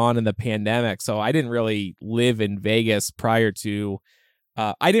early on in the pandemic. So I didn't really live in Vegas prior to,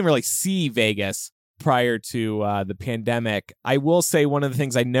 I didn't really see Vegas prior to the pandemic. I will say one of the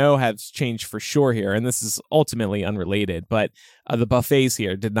things I know has changed for sure here, and this is ultimately unrelated, but the buffets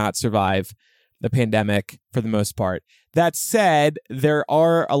here did not survive the pandemic for the most part. That said, there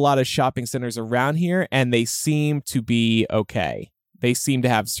are a lot of shopping centers around here, and they seem to be okay. They seem to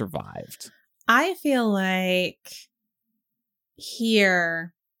have survived. I feel like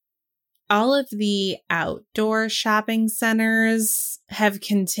here, all of the outdoor shopping centers have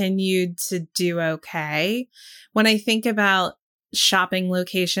continued to do okay. When I think about shopping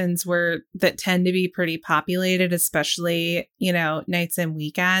locations that tend to be pretty populated, especially, nights and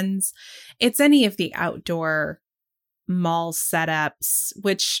weekends, it's any of the outdoor mall setups,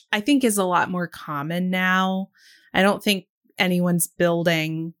 which I think is a lot more common now. I don't think anyone's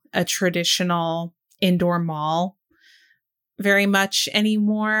building a traditional indoor mall very much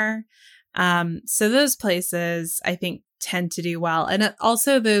anymore. So those places, I think, tend to do well. And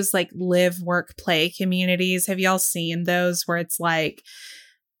also those like live, work, play communities. Have y'all seen those where it's like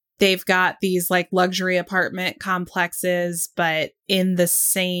they've got these like luxury apartment complexes, but in the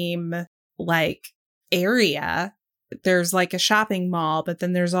same like area, there's like a shopping mall, but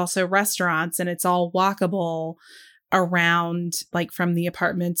then there's also restaurants, and it's all walkable around, like from the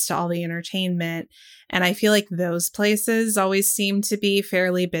apartments to all the entertainment. And I feel like those places always seem to be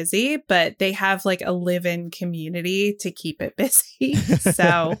fairly busy, but they have like a live-in community to keep it busy.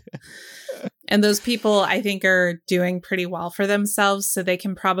 So, and those people I think are doing pretty well for themselves, so they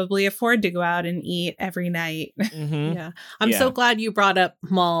can probably afford to go out and eat every night. Mm-hmm. Yeah. I'm so glad you brought up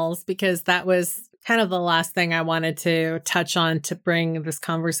malls, because that was kind of the last thing I wanted to touch on to bring this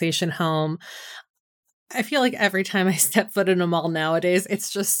conversation home. I feel like every time I step foot in a mall nowadays,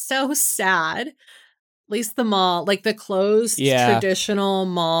 it's just so sad. At least the mall, like the closed traditional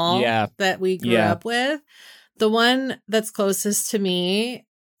mall that we grew up with. The one that's closest to me,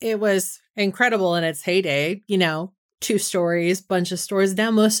 it was incredible in its heyday. 2 stories, bunch of stores. Now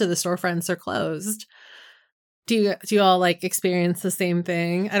most of the storefronts are closed. Do you all like experience the same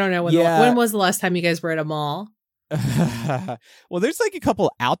thing? I don't know. When was the last time you guys were at a mall? Well, there's like a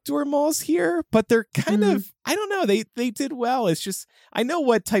couple outdoor malls here, but they're kind of, I don't know, they did well. It's just, I know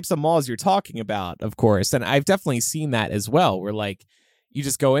what types of malls you're talking about, of course, and I've definitely seen that as well, where like you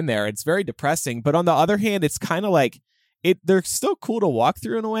just go in there, it's very depressing. But on the other hand, it's kind of like they're still cool to walk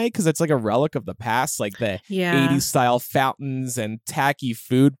through in a way, because it's like a relic of the past, like the 80s style fountains and tacky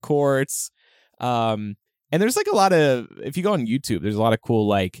food courts. And there's like a lot of, if you go on YouTube, there's a lot of cool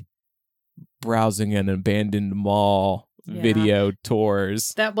like browsing an abandoned mall video tours.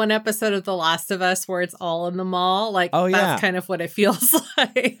 That one episode of The Last of Us where it's all in the mall, like that's kind of what it feels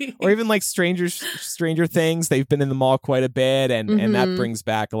like. Or even like Stranger Things, they've been in the mall quite a bit, and that brings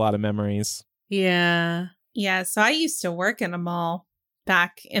back a lot of memories. Yeah. Yeah, so I used to work in a mall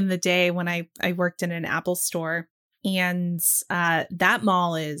back in the day when I worked in an Apple store, and that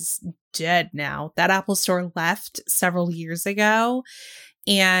mall is dead now. That Apple store left several years ago.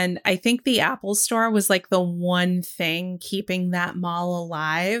 And I think the Apple store was like the one thing keeping that mall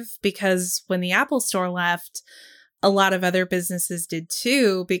alive, because when the Apple store left, a lot of other businesses did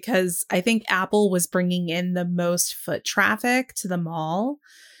too, because I think Apple was bringing in the most foot traffic to the mall,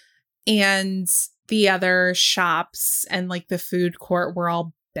 and the other shops and like the food court were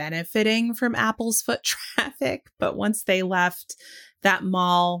all benefiting from Apple's foot traffic. But once they left, that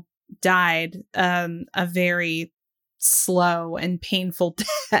mall died a very slow and painful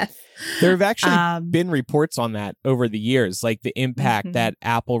death. There have actually been reports on that over the years, like the impact that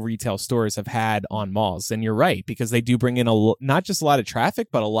Apple retail stores have had on malls. And you're right, because they do bring in not just a lot of traffic,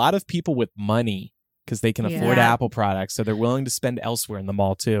 but a lot of people with money, because they can afford Apple products. So they're willing to spend elsewhere in the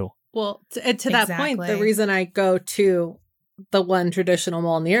mall too. Well, to that point, the reason I go to the one traditional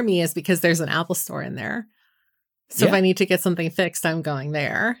mall near me is because there's an Apple store in there. So if I need to get something fixed, I'm going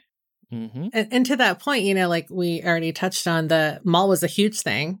there. Mm-hmm. And to that point, like we already touched on, the mall was a huge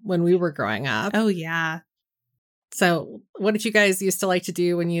thing when we were growing up. Oh, yeah. So what did you guys used to like to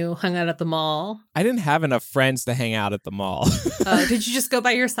do when you hung out at the mall? I didn't have enough friends to hang out at the mall. Did you just go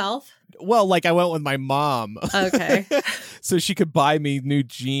by yourself? Well, like I went with my mom. Okay. So she could buy me new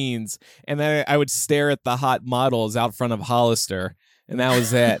jeans. And then I would stare at the hot models out front of Hollister. And that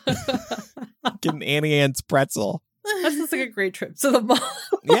was it. Getting Annie Ann's pretzel. That sounds like a great trip to the mall.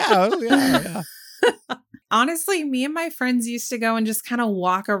 Yeah. honestly, me and my friends used to go and just kind of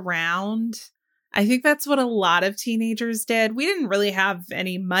walk around. I think that's what a lot of teenagers did. We didn't really have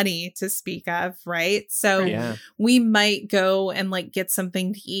any money to speak of, right? So Yeah. we might go and like get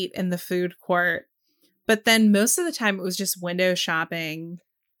something to eat in the food court. But then most of the time it was just window shopping.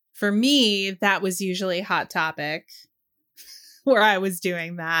 For me, that was usually Hot Topic where I was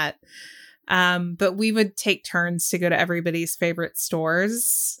doing that. But we would take turns to go to everybody's favorite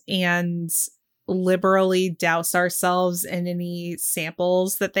stores and liberally douse ourselves in any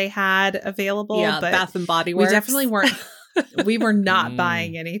samples that they had available. Yeah, but Bath and Body we Works. definitely weren't. We were not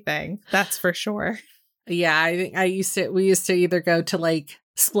buying anything. That's for sure. Yeah, I think we used to either go to like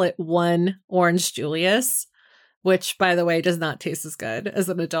split one Orange Julius, which by the way does not taste as good as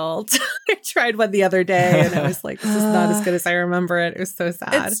an adult. I tried one the other day and I was like, this is not as good as I remember it. It was so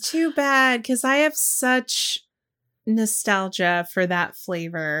sad. It's too bad because I have such nostalgia for that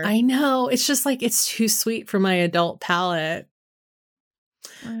flavor. I know. It's just like it's too sweet for my adult palate.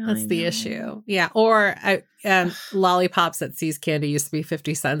 That's the issue. Yeah. Or lollipops at See's Candy used to be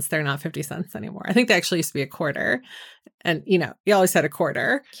 50 cents. They're not 50 cents anymore. I think they actually used to be a quarter. And, you always had a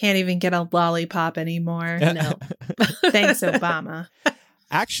quarter. Can't even get a lollipop anymore. No. Thanks, Obama.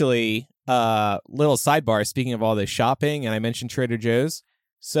 Actually, little sidebar, speaking of all this shopping, and I mentioned Trader Joe's.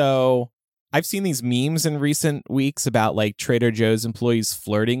 So I've seen these memes in recent weeks about like Trader Joe's employees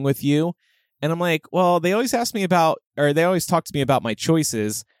flirting with you. And I'm like, well, they always talk to me about my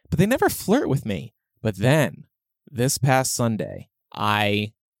choices, but they never flirt with me. But then this past Sunday,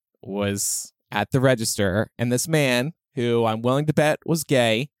 I was at the register and this man, who I'm willing to bet was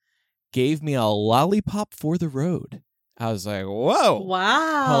gay, gave me a lollipop for the road. I was like, whoa.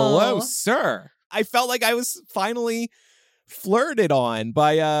 Wow. Hello, sir. I felt like I was finally flirted on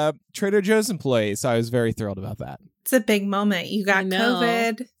by Trader Joe's employees. So I was very thrilled about that. It's a big moment. You got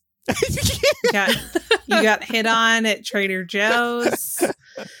COVID. You got hit on at Trader Joe's.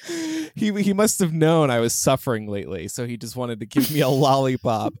 He must have known I was suffering lately, so he just wanted to give me a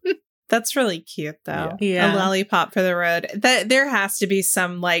lollipop. That's really cute, though. Yeah. A lollipop for the road. There has to be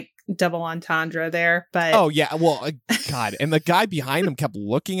some like double entendre there, but Oh yeah, well, God, and the guy behind him kept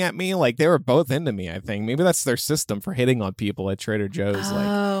looking at me like they were both into me. I think maybe that's their system for hitting on people at Trader Joe's,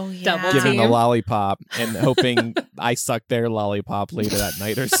 like Double giving team. the lollipop and hoping I suck their lollipop later that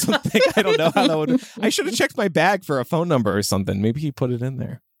night or something. I don't know how that would. I should have checked my bag for a phone number or something. Maybe he put it in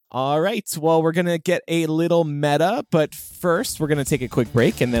there. All right, well, we're gonna get a little meta, but first we're gonna take a quick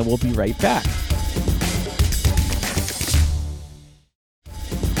break and then we'll be right back.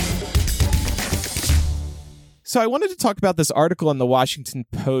 So I wanted to talk about this article in the Washington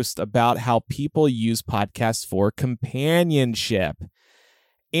Post about how people use podcasts for companionship.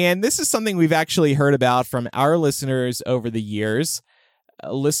 And this is something we've actually heard about from our listeners over the years.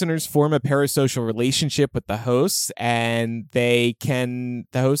 Listeners form a parasocial relationship with the hosts, and the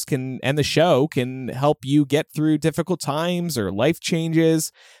host and the show can help you get through difficult times or life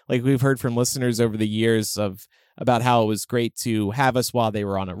changes. Like we've heard from listeners over the years about how it was great to have us while they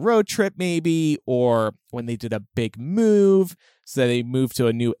were on a road trip, maybe, or when they did a big move. So they moved to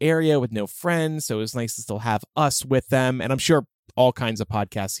a new area with no friends. So it was nice to still have us with them. And I'm sure all kinds of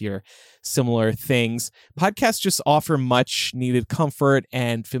podcasts hear similar things. Podcasts just offer much needed comfort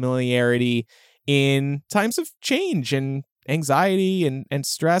and familiarity in times of change and anxiety and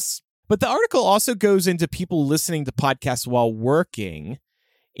stress. But the article also goes into people listening to podcasts while working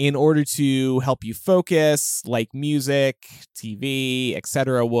in order to help you focus, like music, TV,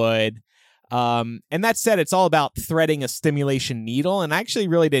 etc. would. And that said, it's all about threading a stimulation needle. And I actually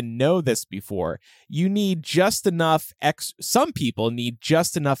really didn't know this before. You need just enough, some people need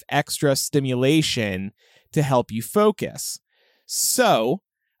just enough extra stimulation to help you focus. So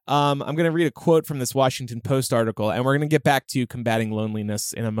I'm going to read a quote from this Washington Post article, and we're going to get back to combating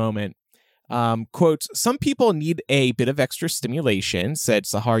loneliness in a moment. Quote, some people need a bit of extra stimulation, said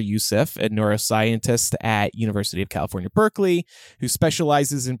Sahar Youssef, a neuroscientist at University of California, Berkeley, who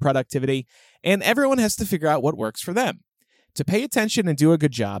specializes in productivity, and everyone has to figure out what works for them. To pay attention and do a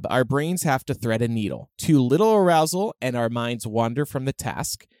good job, our brains have to thread a needle. Too little arousal and our minds wander from the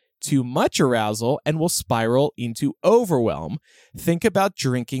task. Too much arousal and we'll spiral into overwhelm. Think about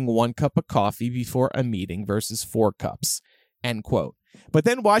drinking 1 cup of coffee before a meeting versus 4 cups. End quote. But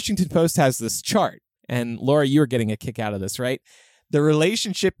then Washington Post has this chart, and Laura, you were getting a kick out of this, right? The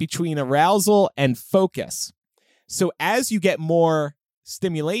relationship between arousal and focus. So as you get more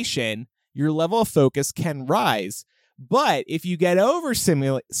stimulation, your level of focus can rise. But if you get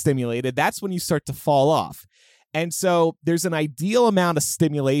overstimulated, that's when you start to fall off. And so there's an ideal amount of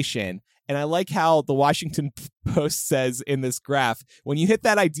stimulation, And I like how the Washington Post says in this graph, when you hit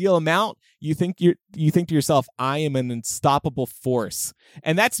that ideal amount, you think to yourself, I am an unstoppable force.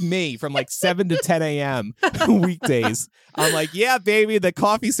 And that's me from like 7 to 10 a.m. weekdays. I'm like, yeah, baby, the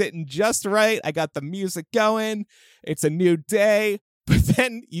coffee's hitting just right. I got the music going. It's a new day. But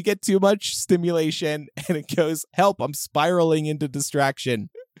then you get too much stimulation and it goes, help, I'm spiraling into distraction.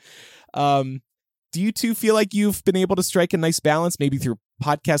 Do you two feel like you've been able to strike a nice balance, maybe through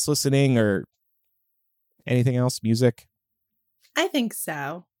podcast listening or anything else, music? I think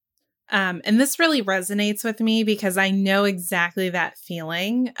so. And this really resonates with me because I know exactly that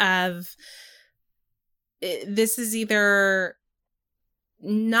feeling of this is either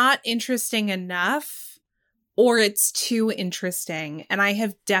not interesting enough or it's too interesting. And I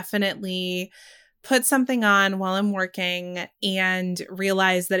have definitely put something on while I'm working and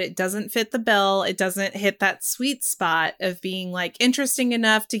realize that it doesn't fit the bill. It doesn't hit that sweet spot of being like interesting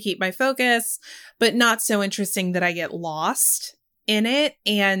enough to keep my focus, but not so interesting that I get lost in it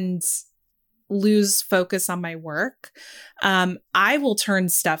and lose focus on my work. I will turn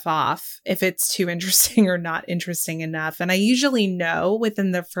stuff off if it's too interesting or not interesting enough. And I usually know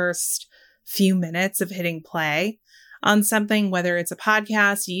within the first few minutes of hitting play on something, whether it's a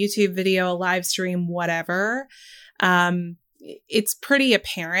podcast, a YouTube video, a live stream, whatever. It's pretty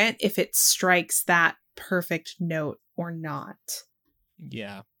apparent if it strikes that perfect note or not.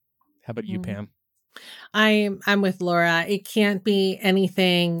 Yeah. How about you, Pam? I'm with Laura. It can't be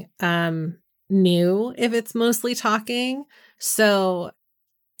anything new if it's mostly talking. So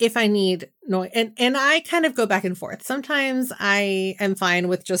if I need noise, and I kind of go back and forth. Sometimes I am fine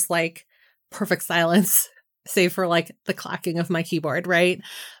with just like perfect silence, save for like the clacking of my keyboard, right?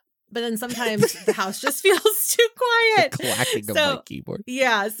 But then sometimes the house just feels too quiet. The clacking of my keyboard.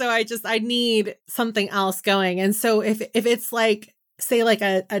 Yeah. So I need something else going. And so if it's like, say like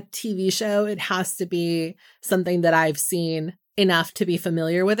a TV show, it has to be something that I've seen enough to be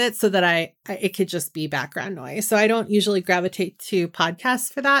familiar with it so that it could just be background noise. So I don't usually gravitate to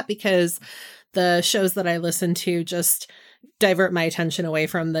podcasts for that because the shows that I listen to just divert my attention away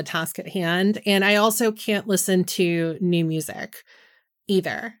from the task at hand. And I also can't listen to new music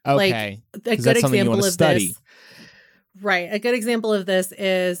either. Okay. Like a good example of this. Right. A good example of this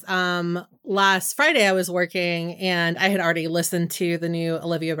is last Friday I was working and I had already listened to the new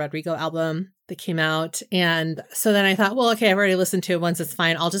Olivia Rodrigo album that came out. And so then I thought, well, okay, I've already listened to it once. It's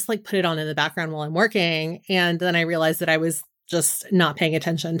fine. I'll just like put it on in the background while I'm working. And then I realized that I was just not paying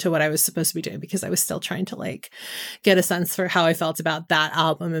attention to what I was supposed to be doing because I was still trying to like get a sense for how I felt about that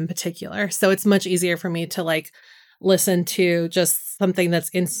album in particular. So it's much easier for me to like listen to just something that's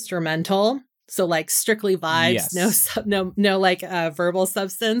instrumental. So like strictly vibes, yes. no like verbal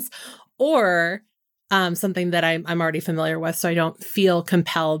substance, or something that I'm already familiar with. So I don't feel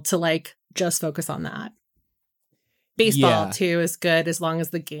compelled to like just focus on that. Baseball too is good as long as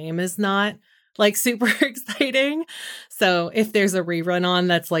the game is not like super exciting. So if there's a rerun on,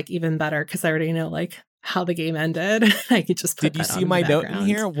 that's like even better because I already know like how the game ended. I could just put Did you see my note in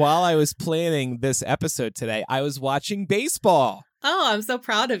here? While I was planning this episode today, I was watching baseball. Oh, I'm so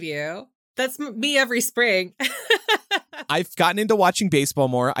proud of you. That's me every spring. I've gotten into watching baseball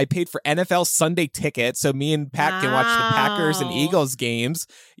more. I paid for NFL Sunday tickets, so me and Pat can watch the Packers and Eagles games.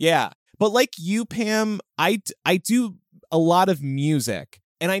 Yeah. But like you, Pam, I do a lot of music.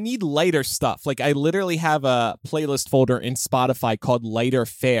 And I need lighter stuff. Like I literally have a playlist folder in Spotify called Lighter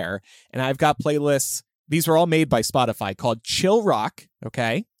Fare. And I've got playlists. These were all made by Spotify called Chill Rock.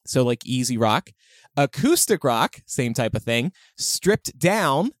 Okay. So like easy rock, acoustic rock, same type of thing, stripped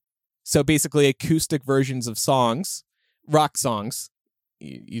down. So basically acoustic versions of songs, rock songs.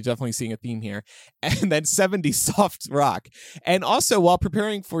 You're definitely seeing a theme here. And then 70s soft rock. And also while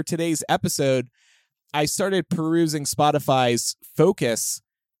preparing for today's episode, I started perusing Spotify's Focus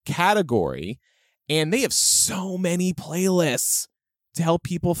category, and they have so many playlists to help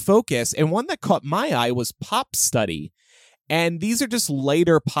people focus. And one that caught my eye was Pop Study. And these are just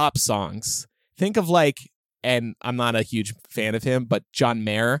lighter pop songs. Think of like, and I'm not a huge fan of him, but John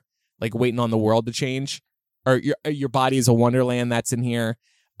Mayer, like Waiting on the World to Change, or Your Body is a Wonderland, that's in here.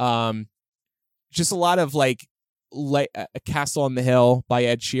 Just a lot of like A Castle on the Hill by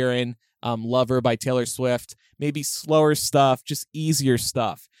Ed Sheeran, Lover by Taylor Swift, maybe slower stuff, just easier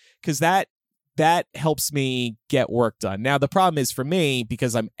stuff. Because that helps me get work done. Now, the problem is for me,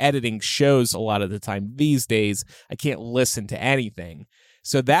 because I'm editing shows a lot of the time these days, I can't listen to anything.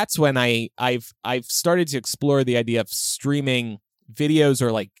 So that's when I've started to explore the idea of streaming videos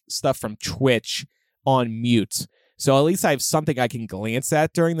or like stuff from Twitch on mute. So at least I have something I can glance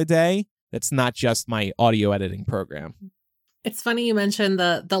at during the day that's not just my audio editing program. It's funny you mentioned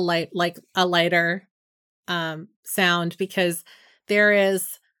the light, like a lighter sound, because there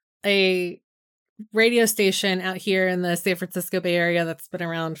is a radio station out here in the San Francisco Bay Area that's been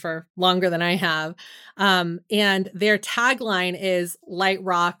around for longer than I have. And their tagline is light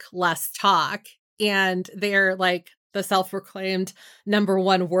rock, less talk. And they're like the self-proclaimed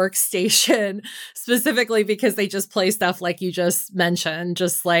 #1 workstation, specifically because they just play stuff like you just mentioned,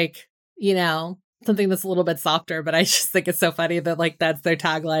 just like, you know, something that's a little bit softer. But I just think it's so funny that like that's their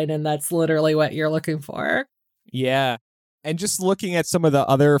tagline and that's literally what you're looking for. Yeah. And just looking at some of the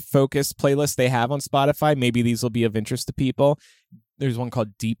other focus playlists they have on Spotify, maybe these will be of interest to people. There's one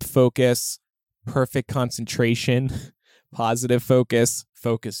called Deep Focus, Perfect Concentration, Positive Focus,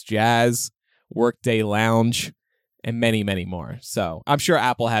 Focus Jazz, Workday Lounge, and many, many more. So I'm sure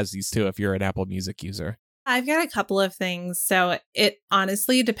Apple has these too if you're an Apple Music user. I've got a couple of things. So it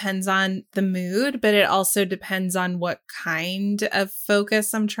honestly depends on the mood, but it also depends on what kind of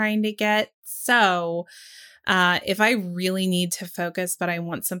focus I'm trying to get. So if I really need to focus, but I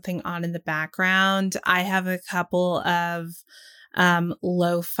want something on in the background, I have a couple of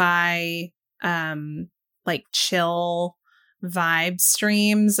lo-fi, like chill vibe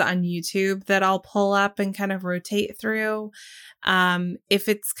streams on YouTube that I'll pull up and kind of rotate through. If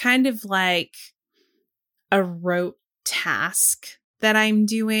it's kind of like a rote task that I'm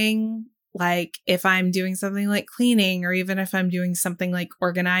doing, like if I'm doing something like cleaning, or even if I'm doing something like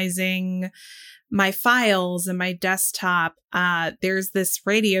organizing my files and my desktop, there's this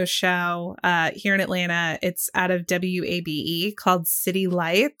radio show here in Atlanta. It's out of WABE called City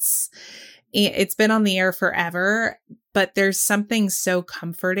Lights. It's been on the air forever, but there's something so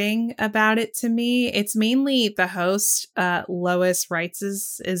comforting about it to me. It's mainly the host, Lois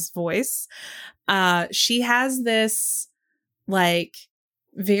Reitz's voice. She has this like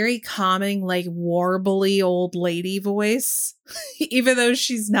very calming, like warbly old lady voice, even though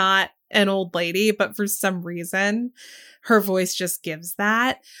she's not an old lady, but for some reason her voice just gives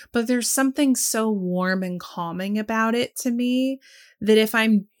that. But there's something so warm and calming about it to me that if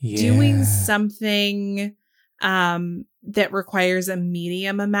I'm doing something that requires a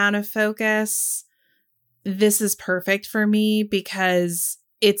medium amount of focus, this is perfect for me because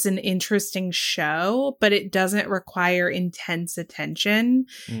it's an interesting show, but it doesn't require intense attention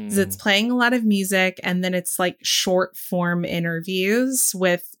because it's playing a lot of music, and then it's like short form interviews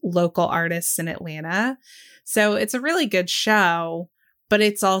with local artists in Atlanta. So it's a really good show, but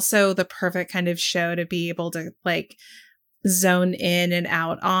it's also the perfect kind of show to be able to like zone in and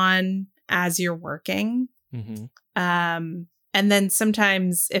out on as you're working. Mm-hmm. And then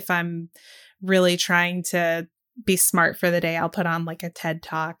sometimes if I'm really trying to be smart for the day, I'll put on like a TED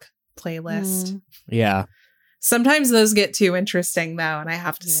Talk playlist. Yeah. Sometimes those get too interesting though, and I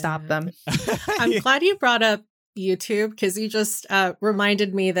have to stop them. I'm glad you brought up YouTube, because you just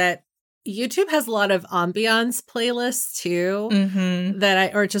reminded me that YouTube has a lot of ambiance playlists too,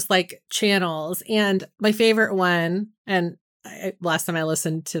 or just like channels. And my favorite one, and last time I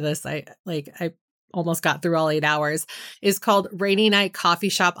listened to this, I almost got through all 8 hours, is called Rainy Night Coffee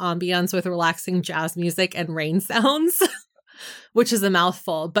Shop Ambience with Relaxing Jazz Music and Rain Sounds, which is a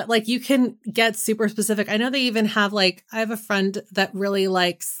mouthful, but like you can get super specific. I know they even have like, I have a friend that really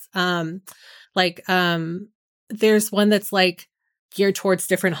likes, there's one that's like geared towards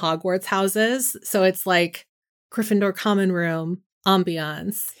different Hogwarts houses. So it's like Gryffindor Common Room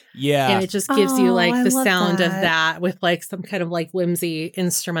ambiance. Yeah. And it just gives you like the sound of that with like some kind of like whimsy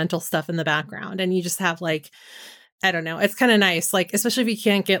instrumental stuff in the background. And you just have like, I don't know, it's kind of nice. Like, especially if you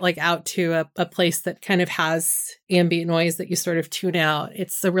can't get like out to a place that kind of has ambient noise that you sort of tune out.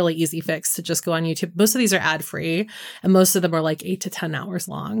 It's a really easy fix to just go on YouTube. Most of these are ad free, and most of them are like 8 to 10 hours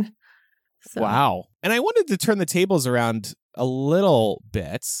long. So. Wow. And I wanted to turn the tables around a little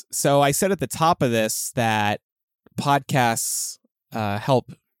bit. So I said at the top of this that podcasts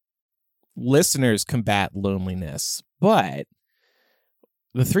help listeners combat loneliness, but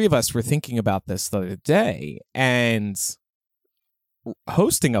the three of us were thinking about this the other day, and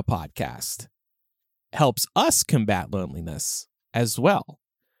hosting a podcast helps us combat loneliness as well.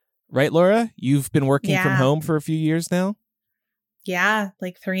 Right, Laura? You've been working from home for a few years now? Yeah,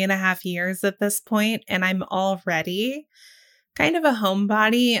 like 3.5 years at this point, and I'm already kind of a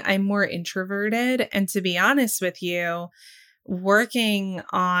homebody. I'm more introverted, and to be honest with you, working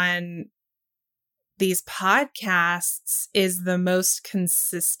on these podcasts is the most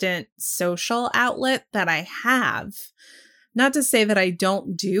consistent social outlet that I have. Not to say that I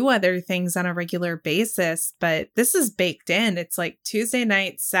don't do other things on a regular basis, but this is baked in. It's like Tuesday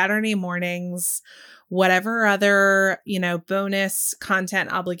nights, Saturday mornings, whatever other, bonus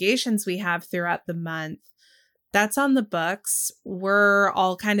content obligations we have throughout the month. that's on the books. We're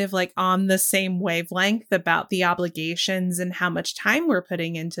all kind of like on the same wavelength about the obligations and how much time we're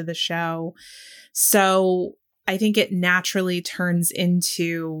putting into the show. So I think it naturally turns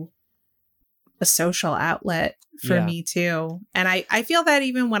into a social outlet for me too. And I feel that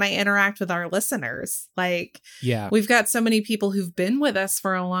even when I interact with our listeners, like we've got so many people who've been with us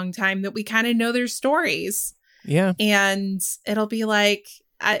for a long time that we kind of know their stories. Yeah. And it'll be like,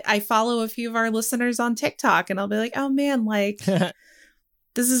 I follow a few of our listeners on TikTok and I'll be like, oh man, like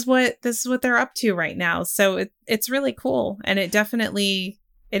this is what they're up to right now. So it's really cool. And it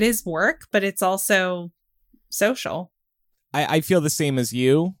is work, but it's also social. I feel the same as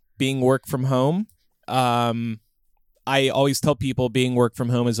you, being work from home. I always tell people being work from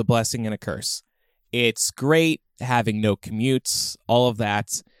home is a blessing and a curse. It's great having no commutes, all of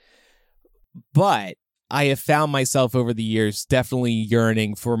that. But I have found myself over the years definitely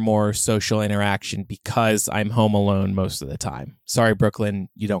yearning for more social interaction because I'm home alone most of the time. Sorry, Brooklyn,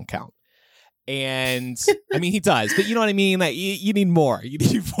 you don't count. And I mean, he does, but you know what I mean? Like, you need more. You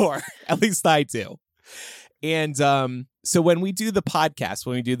need more. At least I do. And so when we do the podcast,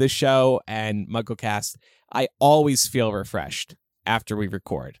 when we do the show and MuggleCast, I always feel refreshed after we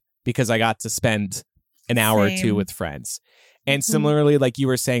record because I got to spend an hour or two with friends. And similarly, like you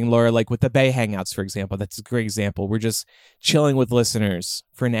were saying, Laura, like with the Bay Hangouts, for example, that's a great example. We're just chilling with listeners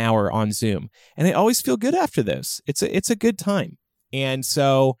for an hour on Zoom. And I always feel good after those. It's a good time. And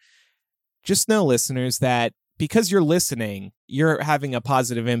so just know, listeners, that because you're listening, you're having a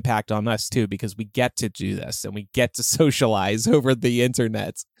positive impact on us, too, because we get to do this and we get to socialize over the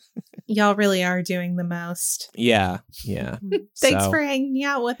internet. Y'all really are doing the most. Yeah. Thanks for hanging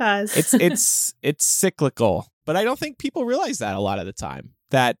out with us. It's cyclical. But I don't think people realize that a lot of the time,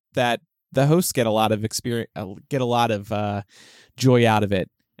 that the hosts get a lot of experience, get a lot of joy out of it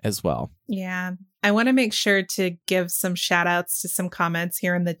as well. Yeah. I want to make sure to give some shout outs to some comments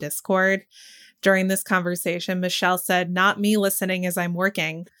here in the Discord. During this conversation, Michelle said, "Not me listening as I'm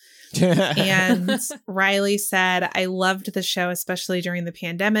working." And Riley said, "I loved the show, especially during the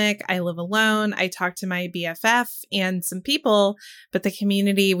pandemic. I live alone. I talked to my BFF and some people, but the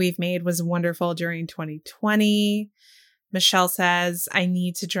community we've made was wonderful during 2020. Michelle says, "I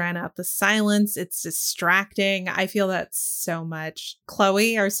need to drown out the silence. It's distracting." I feel that so much.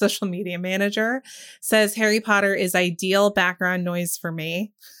 Chloe, our social media manager, says, "Harry Potter is ideal background noise for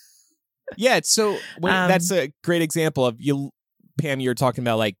me." Yeah, so that's a great example of you, Pam. You're talking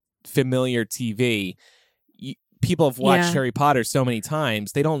about like familiar TV. People have watched Harry Potter so many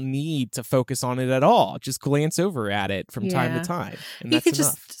times; they don't need to focus on it at all. Just glance over at it from time to time, and that's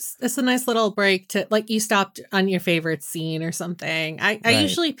enough. It's a nice little break to, like, you stopped on your favorite scene or something. I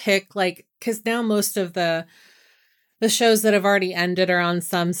usually pick, like, because now most of the shows that have already ended are on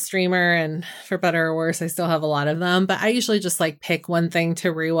some streamer, and for better or worse, I still have a lot of them. But I usually just like pick one thing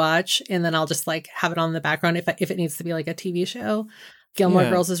to rewatch, and then I'll just like have it on the background if it needs to be like a TV show. Gilmore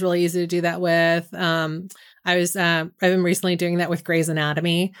Girls is really easy to do that with. I've been recently doing that with Grey's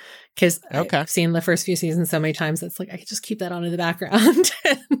Anatomy because I've seen the first few seasons so many times. It's like I could just keep that on in the background.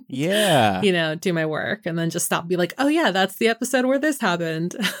 And, do my work and then just stop and be like, oh yeah, that's the episode where this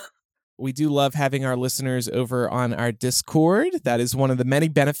happened. We do love having our listeners over on our Discord. That is one of the many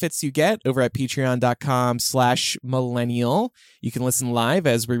benefits you get over at patreon.com/millennial. You can listen live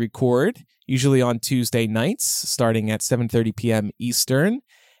as we record, usually on Tuesday nights, starting at 7:30 p.m. Eastern.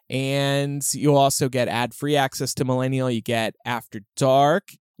 And you'll also get ad-free access to Millennial. You get After Dark.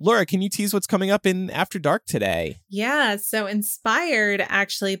 Laura, can you tease what's coming up in After Dark today? Yeah, so inspired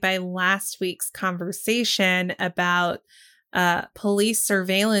actually by last week's conversation about police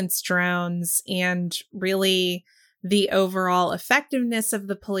surveillance drones and really the overall effectiveness of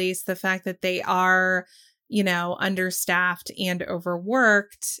the police, the fact that they are, understaffed and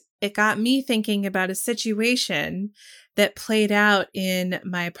overworked. It got me thinking about a situation that played out in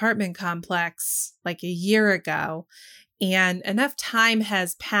my apartment complex like a year ago. And enough time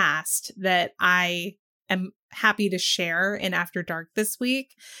has passed that I am happy to share in After Dark this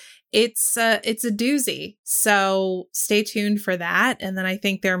week. It's a doozy. So stay tuned for that. And then I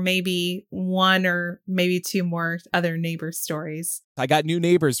think there may be one or maybe two more other neighbor stories. I got new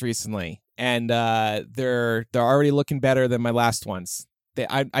neighbors recently, and they're already looking better than my last ones.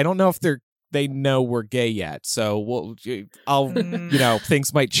 I don't know if they know we're gay yet. So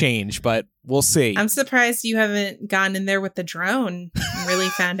things might change, but we'll see. I'm surprised you haven't gone in there with the drone and really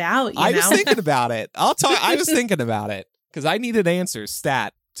found out. I was thinking about it. I was thinking about it because I needed answers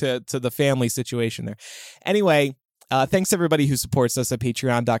to the family situation there. Anyway, Thanks everybody who supports us at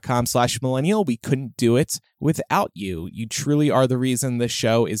patreon.com/millennial. We couldn't do it without you. You truly are the reason this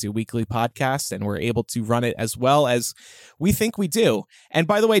show is a weekly podcast and we're able to run it as well as we think we do. And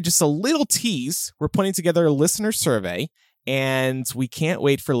by the way, just a little tease, we're putting together a listener survey and we can't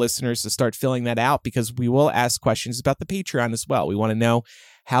wait for listeners to start filling that out because we will ask questions about the Patreon as well. We want to know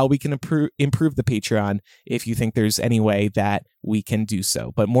how we can improve the Patreon if you think there's any way that we can do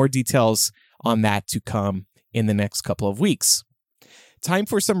so. But more details on that to come in the next couple of weeks. Time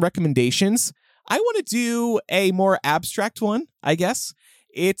for some recommendations. I want to do a more abstract one, I guess.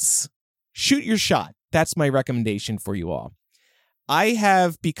 It's Shoot Your Shot. That's my recommendation for you all. I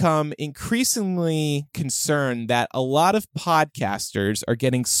have become increasingly concerned that a lot of podcasters are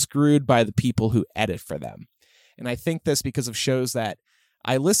getting screwed by the people who edit for them. And I think this because of shows that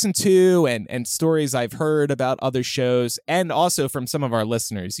I listen to and stories I've heard about other shows, and also from some of our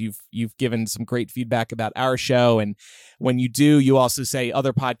listeners. You've given some great feedback about our show, and when you do, you also say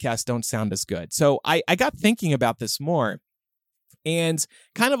other podcasts don't sound as good. So I got thinking about this more, and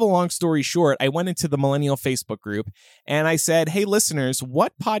kind of a long story short, I went into the Millennial Facebook group, and I said, hey, listeners,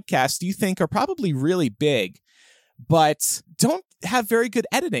 what podcasts do you think are probably really big, but don't have very good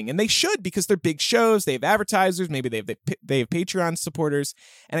editing? And they should, because they're big shows. They have advertisers. Maybe they have Patreon supporters.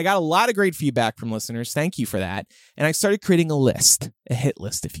 And I got a lot of great feedback from listeners. Thank you for that. And I started creating a list, a hit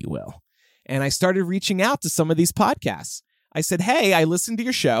list, if you will. And I started reaching out to some of these podcasts. I said, hey, I listened to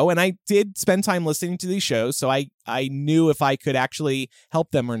your show, and I did spend time listening to these shows, so I knew if I could actually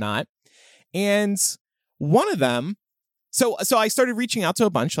help them or not. And one of them, so I started reaching out to a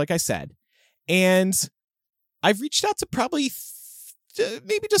bunch, like I said, and I've reached out to probably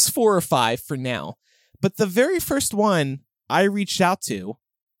maybe just 4 or 5 for now. But the very first one I reached out to,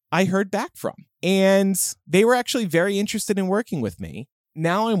 I heard back from. And they were actually very interested in working with me.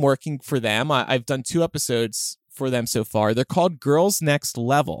 Now I'm working for them. I've done 2 episodes for them so far. They're called Girls Next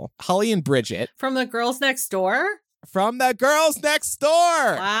Level. Holly and Bridget. From the Girls Next Door? From the Girls Next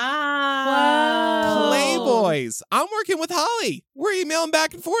Door. Wow. Playboys. I'm working with Holly. We're emailing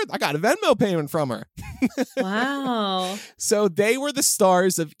back and forth. I got a Venmo payment from her. Wow. So they were the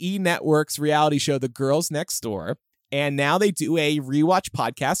stars of E! Network's reality show, The Girls Next Door. And now they do a rewatch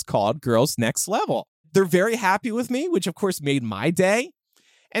podcast called Girls Next Level. They're very happy with me, which of course made my day.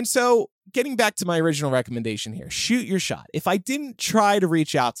 And so getting back to my original recommendation here, shoot your shot. If I didn't try to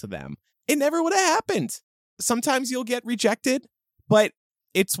reach out to them, it never would have happened. Sometimes you'll get rejected, but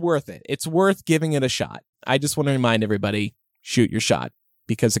it's worth it. It's worth giving it a shot. I just want to remind everybody, shoot your shot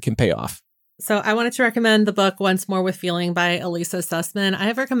because it can pay off. So I wanted to recommend the book Once More with Feeling by Elisa Sussman. I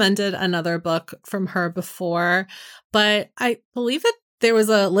have recommended another book from her before, but I believe that there was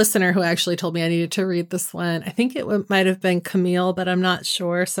a listener who actually told me I needed to read this one. I think it might have been Camille, but I'm not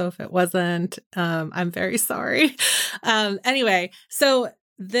sure. So if it wasn't, I'm very sorry. Anyway, so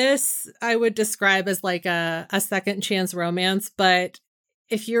this I would describe as like a second chance romance, but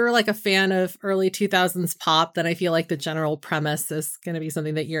if you're like a fan of early 2000s pop, then I feel like the general premise is going to be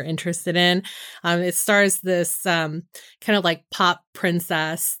something that you're interested in. It stars this kind of like pop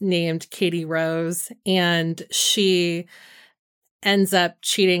princess named Katie Rose, and she ends up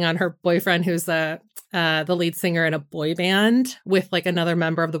cheating on her boyfriend, who's the lead singer in a boy band with like another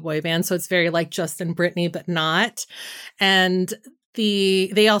member of the boy band. So it's very like Justin Brittany, but not. And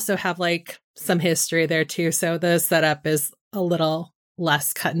they also have like some history there too. So the setup is a little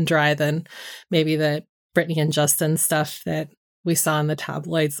less cut and dry than maybe the Brittany and Justin stuff that we saw in the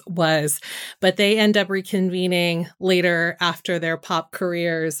tabloids was. But they end up reconvening later after their pop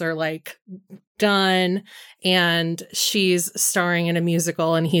careers are like done, and she's starring in a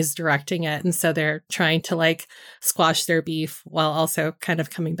musical and he's directing it. And so they're trying to like squash their beef while also kind of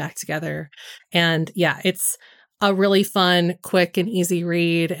coming back together. And yeah, it's a really fun, quick and easy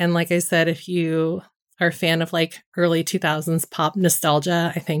read. And like I said, if you are a fan of like early 2000s pop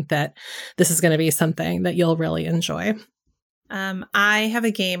nostalgia, I think that this is going to be something that you'll really enjoy. I have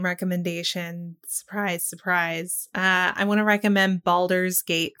a game recommendation. Surprise, surprise. I want to recommend Baldur's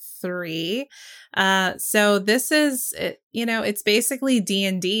Gate 3. So this is, it's basically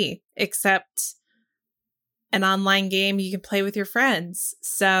D&D, except an online game you can play with your friends.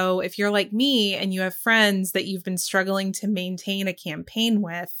 So if you're like me and you have friends that you've been struggling to maintain a campaign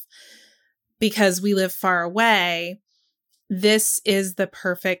with because we live far away, this is the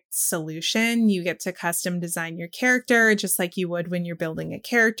perfect solution. You get to custom design your character just like you would when you're building a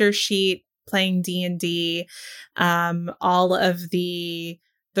character sheet, playing D&D. All of the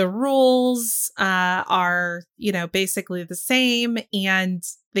rules are, basically the same, and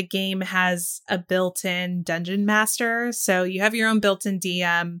the game has a built-in dungeon master. So you have your own built-in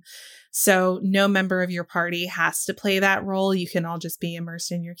DM. So no member of your party has to play that role. You can all just be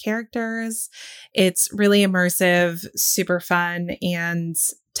immersed in your characters. It's really immersive, super fun, and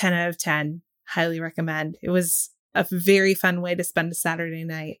 10 out of 10. Highly recommend. It was a very fun way to spend a Saturday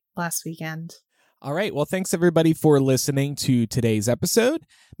night last weekend. All right. Well, thanks everybody for listening to today's episode.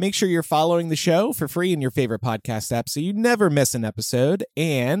 Make sure you're following the show for free in your favorite podcast app so you never miss an episode,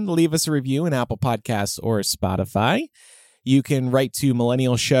 and leave us a review in Apple Podcasts or Spotify. You can write to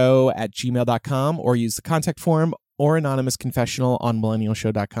millennialshow@gmail.com or use the contact form or anonymous confessional on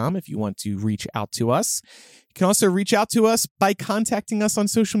millennialshow.com if you want to reach out to us. You can also reach out to us by contacting us on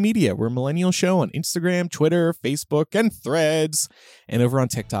social media. We're Millennial Show on Instagram, Twitter, Facebook, and Threads. And over on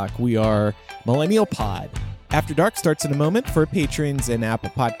TikTok, we are Millennial Pod. After Dark starts in a moment for patrons and Apple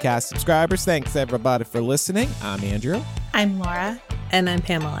Podcast subscribers. Thanks, everybody, for listening. I'm Andrew. I'm Laura. And I'm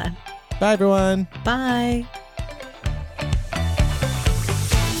Pamela. Bye, everyone. Bye.